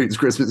National Lampoon's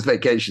Christmas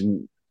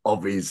Vacation,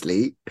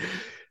 obviously.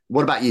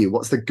 What about you?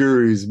 What's the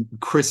Guru's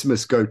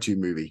Christmas go-to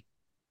movie?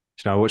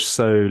 I watch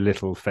so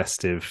little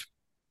festive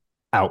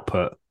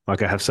output.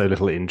 Like I have so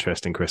little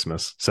interest in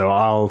Christmas, so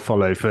I'll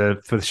follow for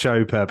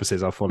show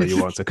purposes. I'll follow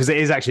your answer because it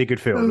is actually a good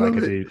film. Like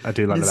I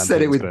do like you the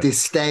said it with but...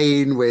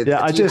 disdain. With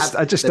yeah, I just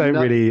don't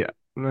really.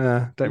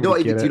 Don't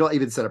really do you not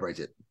even celebrate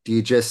it? Do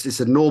you just? It's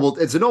a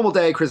normal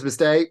day, Christmas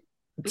Day.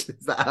 Is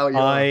that how you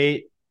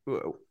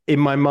are? In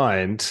my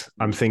mind,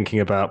 I'm thinking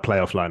about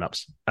playoff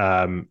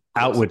lineups.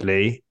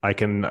 Outwardly, I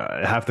can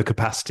have the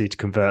capacity to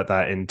convert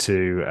that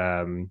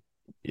into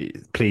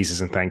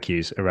pleases and thank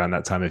yous around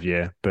that time of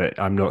year, but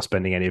I'm not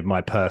spending any of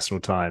my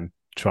personal time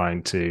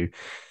trying to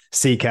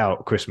seek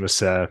out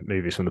Christmas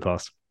movies from the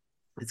past.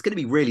 It's going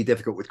to be really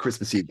difficult with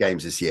Christmas Eve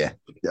games this year,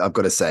 I've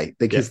got to say,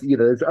 because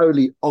there's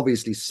only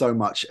obviously so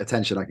much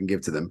attention I can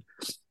give to them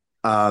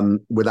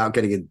without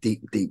getting in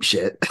deep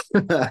shit.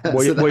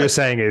 What you're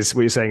saying is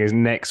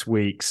next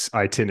week's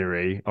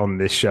itinerary on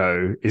this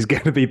show is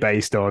going to be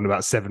based on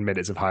about 7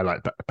 minutes of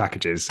highlight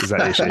packages. Is that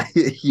the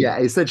issue? Yeah,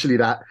 essentially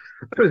that.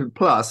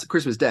 Plus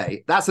Christmas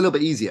Day, that's a little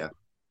bit easier.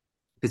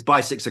 It's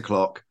by 6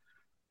 o'clock.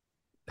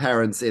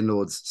 Parents,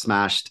 in-laws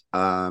smashed.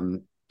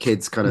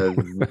 Kids kind of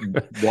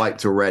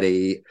wiped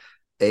already.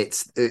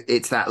 It's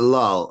that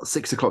lull.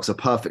 6 o'clock's a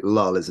perfect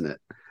lull, isn't it?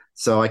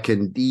 So I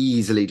can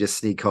easily just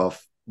sneak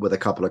off with a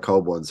couple of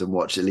cold ones and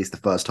watch at least the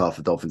first half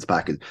of Dolphins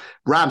Packers.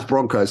 Rams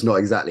Broncos not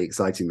exactly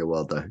exciting the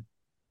world though.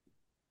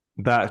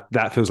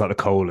 That feels like the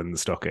coal in the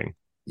stocking.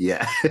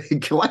 Yeah.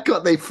 Why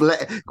can't they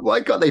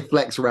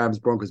flex Rams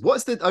Broncos?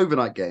 What's the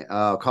overnight game?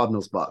 Oh,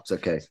 Cardinals Bucks.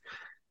 Okay.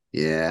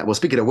 Yeah. Well,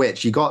 speaking of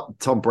which, you got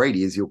Tom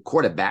Brady as your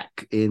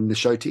quarterback in the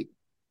show team.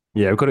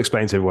 Yeah, we've got to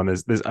explain to everyone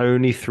there's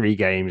only 3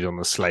 games on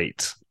the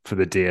slate for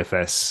the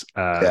DFS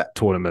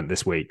tournament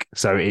this week.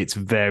 So it's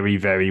very,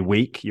 very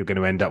weak. You're going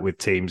to end up with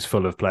teams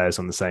full of players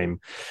on the same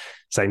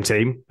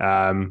team.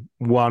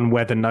 One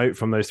weather note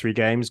from those 3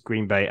 games,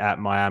 Green Bay at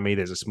Miami.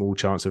 There's a small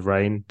chance of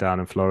rain down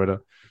in Florida.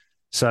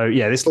 So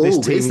yeah, this team...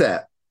 is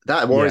there?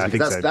 That worries me.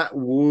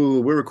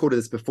 We recorded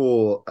this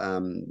before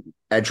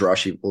Edge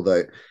Rush,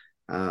 although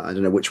I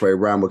don't know which way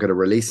around we're going to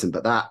release them,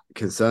 but that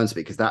concerns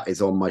me because that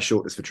is on my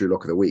shortlist for True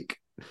Lock of the Week.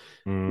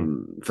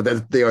 For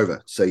the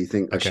over. So you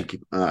think I should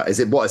keep is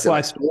it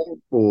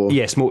or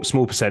yeah,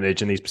 small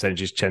percentage, and these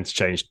percentages tend to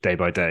change day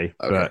by day.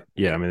 Okay. But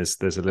yeah, I mean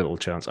there's a little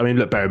chance. I mean,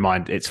 look, bear in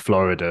mind it's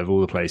Florida, of all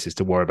the places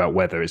to worry about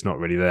weather. It's not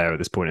really there at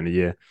this point in the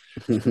year.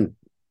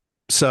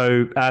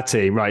 So our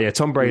team, right? Yeah,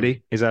 Tom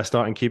Brady is our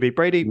starting QB.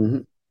 Brady,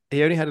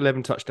 he only had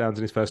 11 touchdowns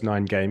in his first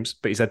 9 games,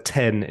 but he's had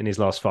 10 in his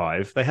last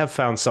 5. They have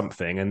found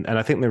something, and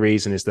I think the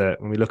reason is that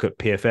when we look at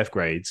PFF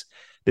grades,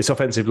 this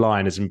offensive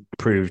line has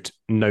improved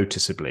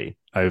noticeably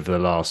over the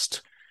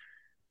last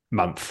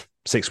month,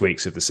 6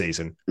 weeks of the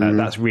season.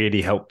 That's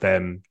really helped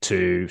them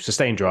to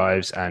sustain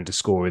drives and to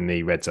score in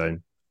the red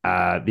zone.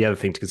 The other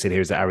thing to consider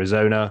here is that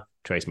Arizona,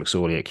 Trace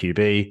McSorley at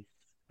QB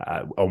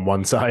on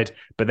one side,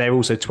 but they're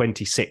also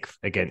 26th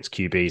against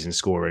QBs in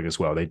scoring as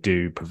well. They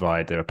do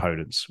provide their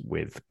opponents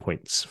with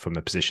points from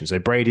the position. So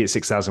Brady at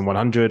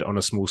 6,100 on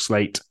a small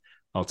slate.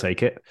 I'll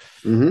take it.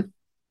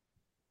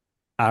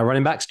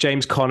 Running backs,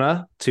 James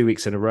Conner, 2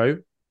 weeks in a row.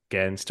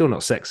 Again, still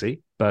not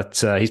sexy,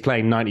 but he's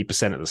playing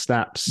 90% of the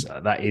snaps.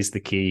 That is the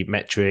key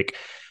metric.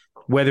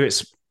 Whether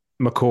it's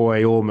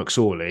McCoy or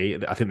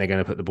McSorley, I think they're going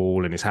to put the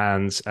ball in his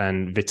hands,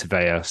 and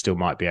Vitavea still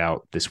might be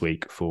out this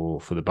week for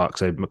the Bucs.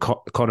 So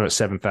Conner at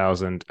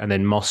 7,000, and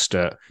then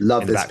Mostert in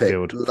the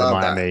backfield for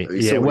Miami.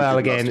 Yeah, well,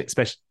 again,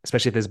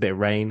 especially if there's a bit of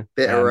rain.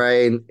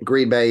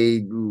 Green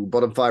Bay,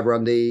 bottom 5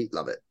 Rundy,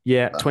 love it.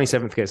 Yeah,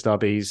 27th against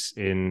RBs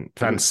in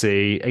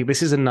fantasy.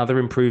 This is another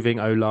improving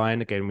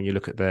O-line. Again, when you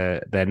look at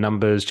their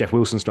numbers, Jeff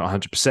Wilson's not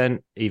 100%.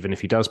 Even if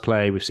he does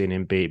play, we've seen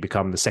him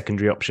become the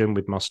secondary option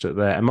with Mostert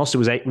there. And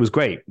Mostert was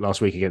great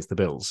last week against the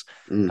Bills.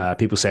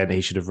 People saying that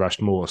he should have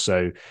rushed more.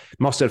 So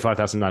Mostert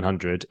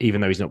 5,900, even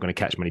though he's not going to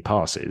catch many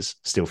passes,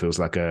 still feels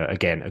like, a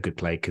good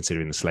play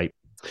considering the slate.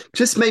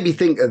 Just made me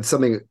think of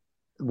something.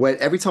 When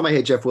every time I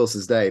hear Jeff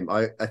Wilson's name,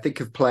 I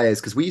think of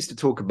players, because we used to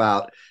talk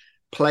about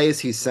players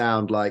who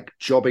sound like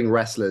jobbing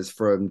wrestlers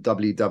from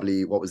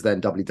what was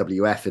then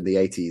WWF in the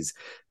 80s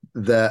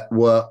that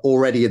were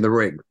already in the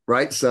ring,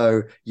 right?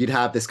 So you'd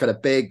have this kind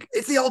of big,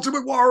 it's the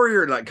Ultimate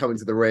Warrior, like coming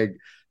to the ring,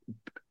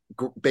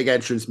 big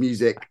entrance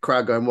music,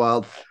 crowd going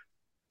wild,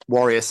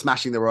 Warrior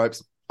smashing the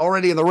ropes,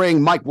 already in the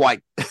ring, Mike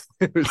White.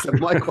 So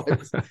Mike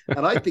White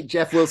and I think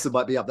Jeff Wilson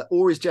might be up there.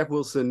 Or is Jeff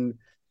Wilson,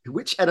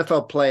 which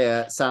NFL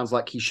player sounds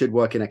like he should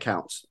work in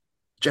accounts?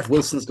 Jeff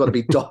Wilson's got to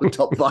be top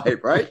 5,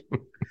 right?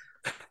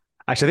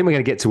 Actually, I think we're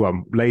going to get to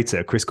one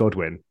later. Chris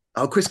Godwin.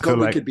 Oh, Chris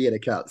Godwin could be in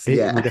accounts. He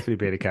would definitely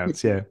be in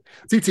accounts. Yeah.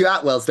 Tutu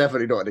Atwell's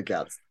definitely not in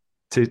accounts.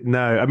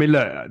 No, I mean,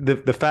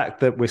 look, the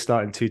fact that we're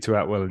starting Tutu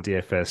Atwell and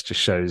DFS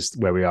just shows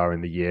where we are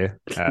in the year.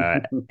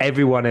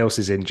 Everyone else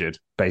is injured,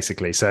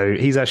 basically. So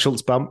he's our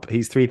Schultz bump.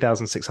 He's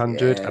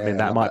 3,600. I mean,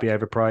 that might be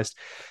overpriced.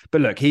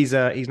 But look, he's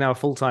now a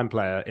full-time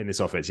player in this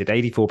offense. He had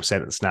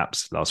 84% of the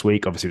snaps last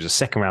week. Obviously, he was a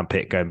second-round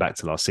pick going back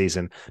to last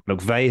season.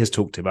 McVay has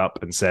talked him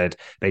up and said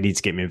they need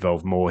to get him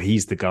involved more.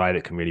 He's the guy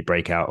that can really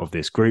break out of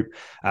this group.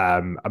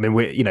 I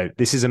mean,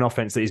 this is an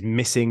offense that is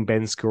missing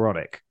Ben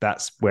Skoranek.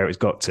 That's where it's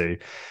got to.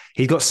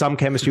 He's got some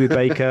chemistry with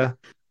Baker.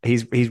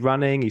 He's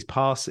running,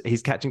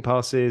 he's catching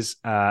passes,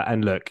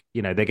 and look,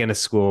 they're going to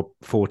score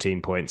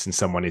 14 points, and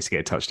someone needs to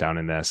get a touchdown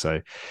in there.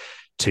 So,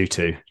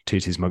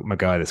 Tutu's my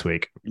guy this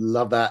week.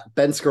 Love that.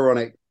 Ben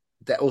Skoranek,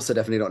 they're also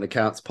definitely not in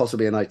accounts,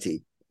 possibly an IT.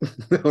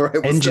 All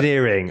right,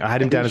 engineering. I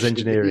had him down as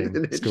engineering.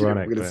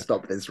 Skoranek, we're going to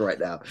stop this right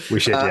now.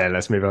 We should,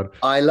 let's move on.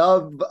 I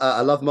love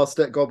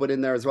Mostert, Godwin in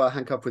there as well,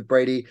 handcuffed with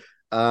Brady.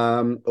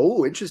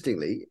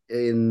 Interestingly,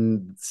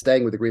 in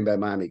staying with the Green Bay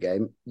Miami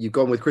game, you've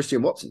gone with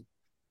Christian Watson.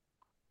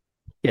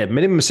 Yeah,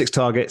 minimum 6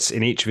 targets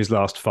in each of his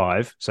last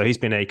 5. So he's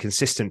been a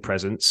consistent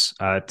presence,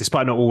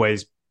 despite not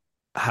always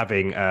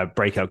having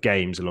breakout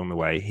games along the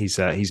way. He's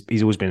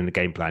always been in the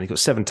game plan. He's got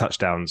 7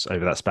 touchdowns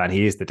over that span.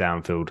 He is the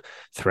downfield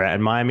threat.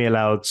 And Miami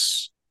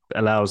allows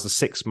the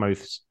 6th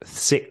most.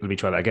 Let me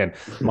try that again.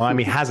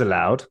 Miami has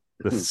allowed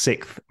the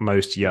 6th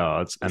most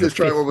yards and just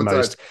the 5th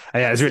most.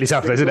 Yeah, it's really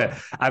tough, isn't it?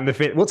 And the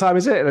 5th. What time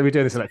is it? We're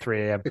doing this at like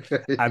 3 a.m.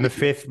 And the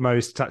 5th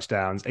most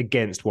touchdowns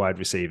against wide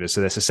receivers.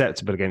 So they're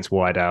susceptible against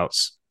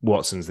wideouts.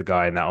 Watson's the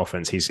guy in that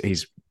offense.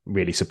 He's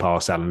really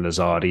surpassed Alan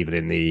Lazard even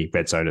in the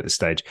red zone at this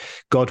stage.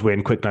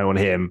 Godwin, quick note on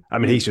him. I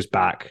mean, he's just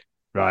back,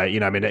 right?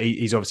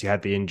 He's obviously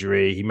had the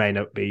injury. He may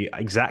not be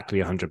exactly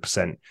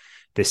 100%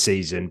 this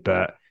season,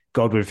 but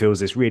Godwin fills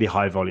this really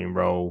high volume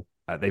role.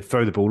 They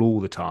throw the ball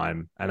all the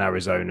time, and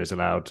Arizona's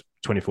allowed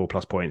 24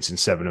 plus points in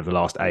 7 of the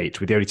last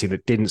 8, with the only team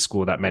that didn't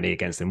score that many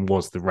against them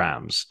was the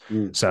Rams.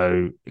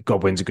 So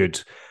Godwin's a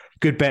good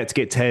bet to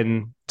get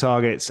 10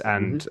 targets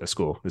and a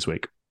score this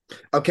week.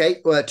 Okay,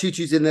 well,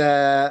 Tutu's in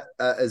there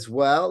as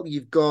well.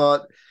 You've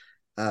got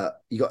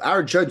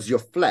Aaron Jones as your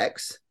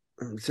flex.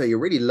 So you're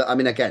really,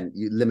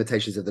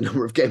 limitations of the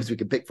number of games we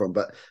can pick from,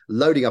 but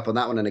loading up on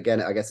that one. And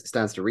again, I guess it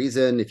stands to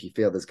reason if you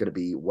feel there's going to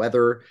be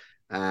weather,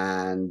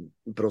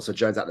 but also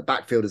Jones out the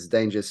backfield is a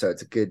danger. So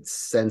it's a good,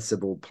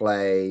 sensible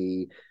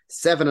play.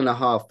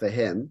 7.5 for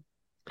him.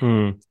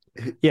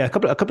 Yeah, a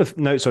couple of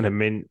notes on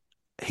him. I mean,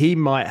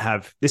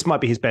 this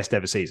might be his best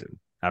ever season,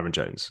 Aaron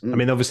Jones. I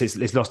mean,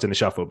 obviously it's lost in the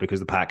shuffle because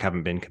the pack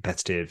haven't been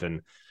competitive,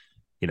 and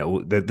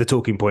the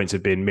talking points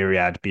have been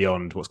myriad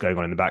beyond what's going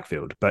on in the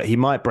backfield. But he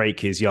might break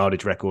his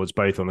yardage records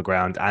both on the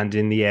ground and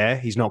in the air.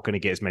 He's not going to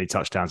get as many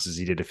touchdowns as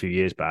he did a few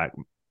years back,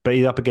 but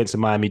he's up against a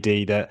Miami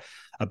D that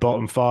are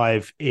bottom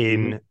 5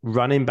 in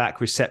running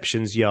back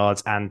receptions,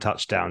 yards, and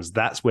touchdowns.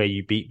 That's where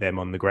you beat them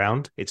on the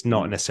ground. It's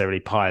not necessarily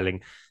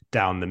piling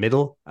down the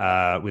middle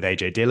with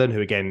AJ Dillon, who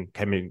again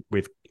came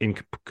in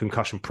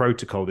concussion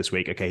protocol this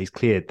week. Okay, he's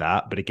cleared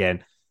that, but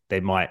again,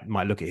 they might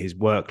look at his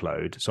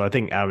workload. So I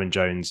think Aaron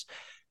Jones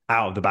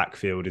out of the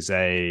backfield is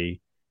a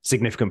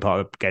significant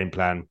part of the game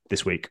plan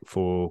this week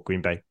for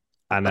Green Bay.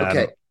 And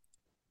okay,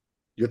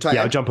 your tight end.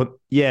 I'll jump on.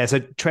 Yeah, so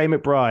Trey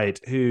McBride,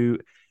 who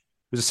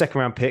was a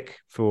second-round pick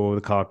for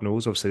the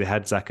Cardinals. Obviously, they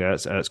had Zach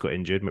Ertz. Ertz got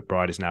injured.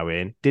 McBride is now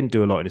in. Didn't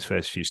do a lot in his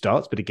first few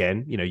starts, but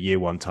again, year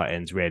 1 tight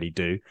ends rarely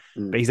do.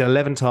 But he's had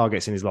 11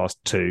 targets in his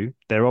last 2.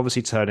 They're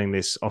obviously turning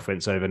this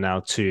offense over now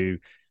to,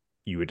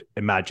 you would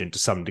imagine to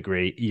some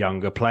degree,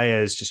 younger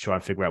players, just try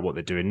and figure out what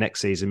they're doing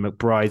next season.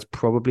 McBride's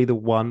probably the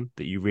one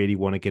that you really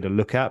want to get a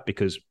look at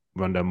because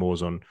Rondale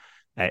Moore's on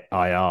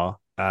IR.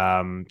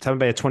 Tampa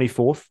Bay are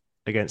 24th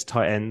against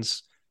tight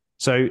ends.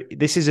 So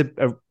this is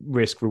a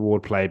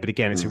risk-reward play, but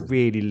again, it's a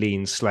really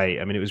lean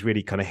slate. I mean, it was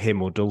really kind of him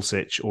or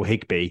Dulcich or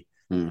Higbee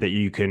that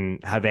you can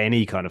have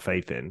any kind of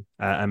faith in.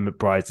 And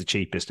McBride's the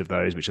cheapest of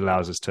those, which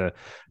allows us to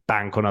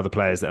bank on other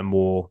players that are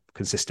more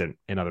consistent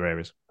in other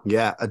areas.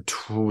 Yeah, a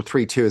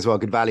 3-2 as well,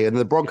 good value. And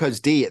the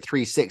Broncos D at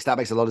 3-6, that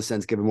makes a lot of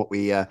sense given what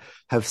we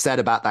have said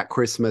about that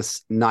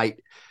Christmas night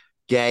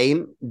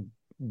game.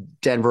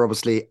 Denver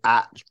obviously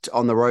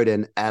on the road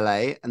in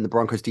LA, and the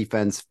Broncos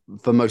defense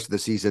for most of the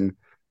season,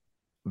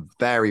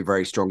 very,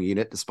 very strong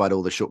unit, despite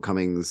all the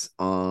shortcomings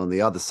on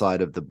the other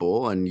side of the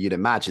ball. And you'd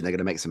imagine they're going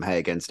to make some hay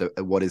against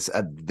what is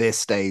at this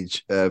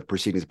stage of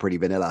proceedings a pretty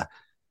vanilla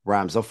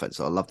Rams offense.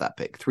 So I love that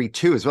pick.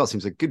 3-2 as well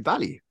seems a good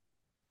value.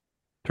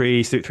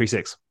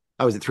 3-6.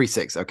 Oh, is it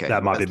 3-6? Okay,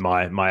 that might be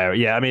my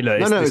area. Yeah, I mean, look,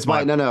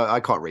 no.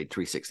 I can't read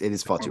 3-6. It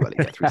is far too early.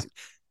 Yeah, 3-6.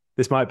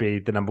 This might be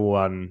the number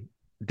 1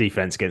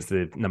 defense against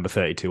the number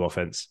 32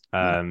 offense.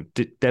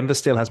 Denver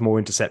still has more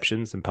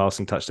interceptions than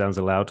passing touchdowns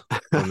allowed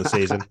on the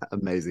season.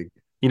 Amazing.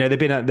 They've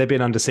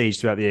been under siege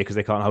throughout the year because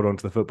they can't hold on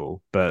to the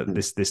football. But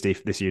this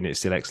unit is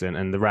still excellent,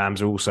 and the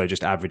Rams are also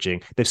just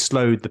averaging. They've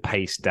slowed the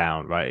pace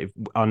down, right?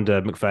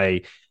 Under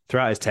McVay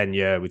throughout his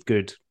tenure with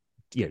good,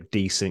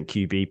 decent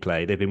QB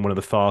play, they've been one of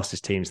the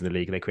fastest teams in the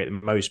league. They create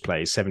the most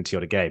plays, 70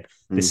 odd a game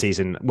this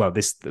season. Well,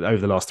 over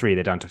the last 3,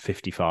 they're down to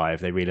 55.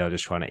 They really are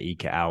just trying to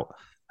eke it out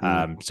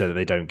so that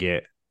they don't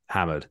get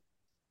hammered.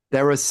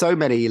 There are so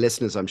many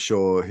listeners, I'm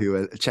sure, who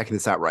are checking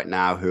this out right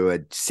now, who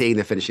are seeing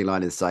the finishing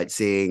line in sight,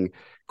 seeing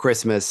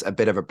Christmas, a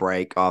bit of a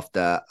break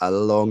after a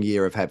long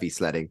year of heavy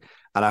sledding.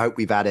 And I hope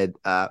we've added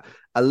a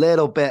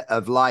little bit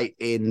of light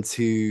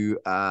into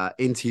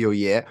your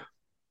year.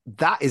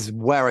 That is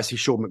where I see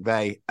Sean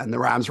McVay and the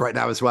Rams right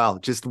now as well.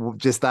 Just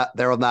that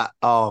they're on that.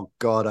 Oh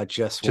God, I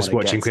just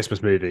watching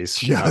Christmas movies.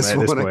 Just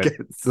want to get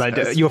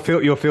like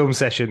your film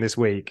session this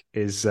week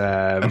is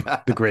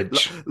The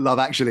Grinch. Love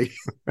Actually.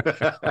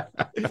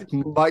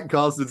 Mike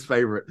Carson's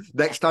favorite.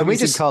 Next time we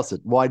see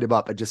Carson, wind him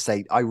up and just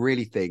say, I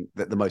really think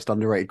that the most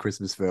underrated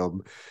Christmas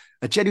film,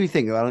 a genuine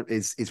thing,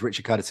 is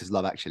Richard Curtis's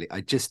Love Actually. I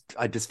just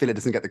feel it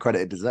doesn't get the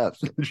credit it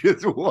deserves.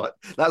 Just what?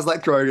 That's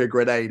like throwing a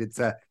grenade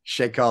into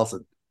Shay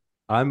Carson.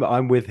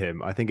 I'm with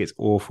him. I think it's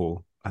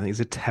awful. I think it's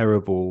a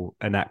terrible,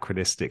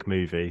 anachronistic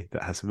movie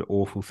that has some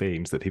awful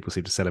themes that people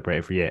seem to celebrate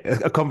every year.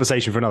 A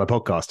conversation for another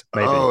podcast,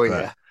 maybe.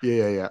 Oh,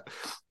 yeah.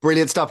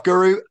 Brilliant stuff.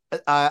 Guru,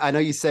 I know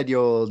you said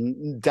you're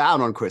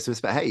down on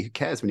Christmas, but hey, who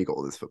cares when you got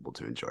all this football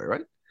to enjoy,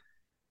 right?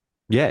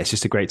 Yeah, it's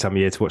just a great time of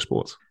year to watch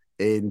sports.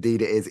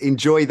 Indeed it is.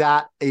 Enjoy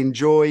that.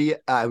 Enjoy.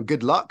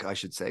 Good luck, I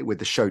should say, with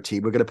the show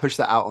team. We're going to push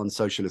that out on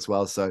social as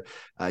well, so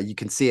you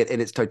can see it in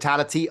its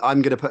totality.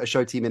 I'm going to put a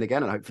show team in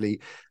again and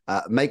hopefully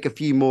make a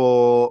few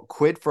more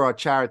quid for our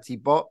charity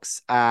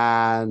box.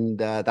 And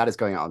that is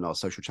going out on our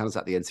social channels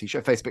at the NC Show,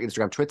 Facebook,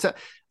 Instagram, Twitter,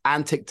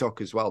 and TikTok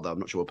as well, though. I'm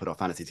not sure we'll put our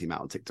fantasy team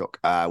out on TikTok.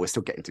 We're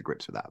still getting to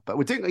grips with that. But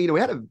we're doing, we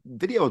had a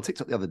video on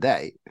TikTok the other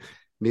day,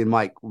 me and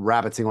Mike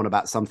rabbiting on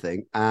about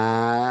something,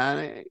 and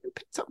it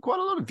picked up quite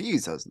a lot of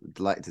views. I was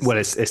delighted to see. Well,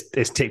 it's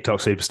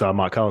TikTok superstar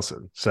Mike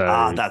Carson,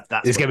 so that's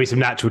there's going to be some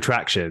natural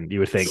traction. You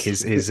would think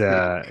his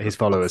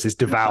followers, his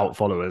devout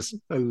followers.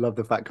 I love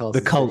the fact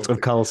Carson. The cult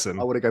of Carson.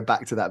 I want to go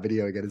back to that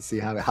video again and see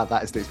how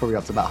that is. It's probably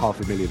up to about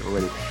 500,000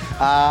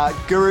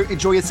 already. Guru,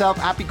 enjoy yourself.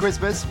 Happy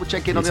Christmas. We'll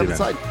check in on the other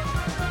side.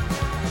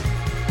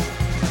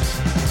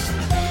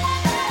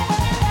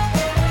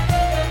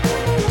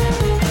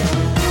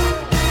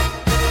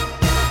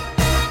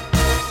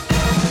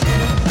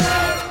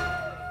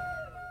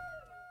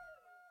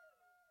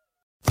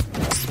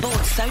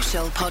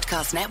 Social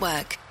Podcast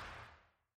Network.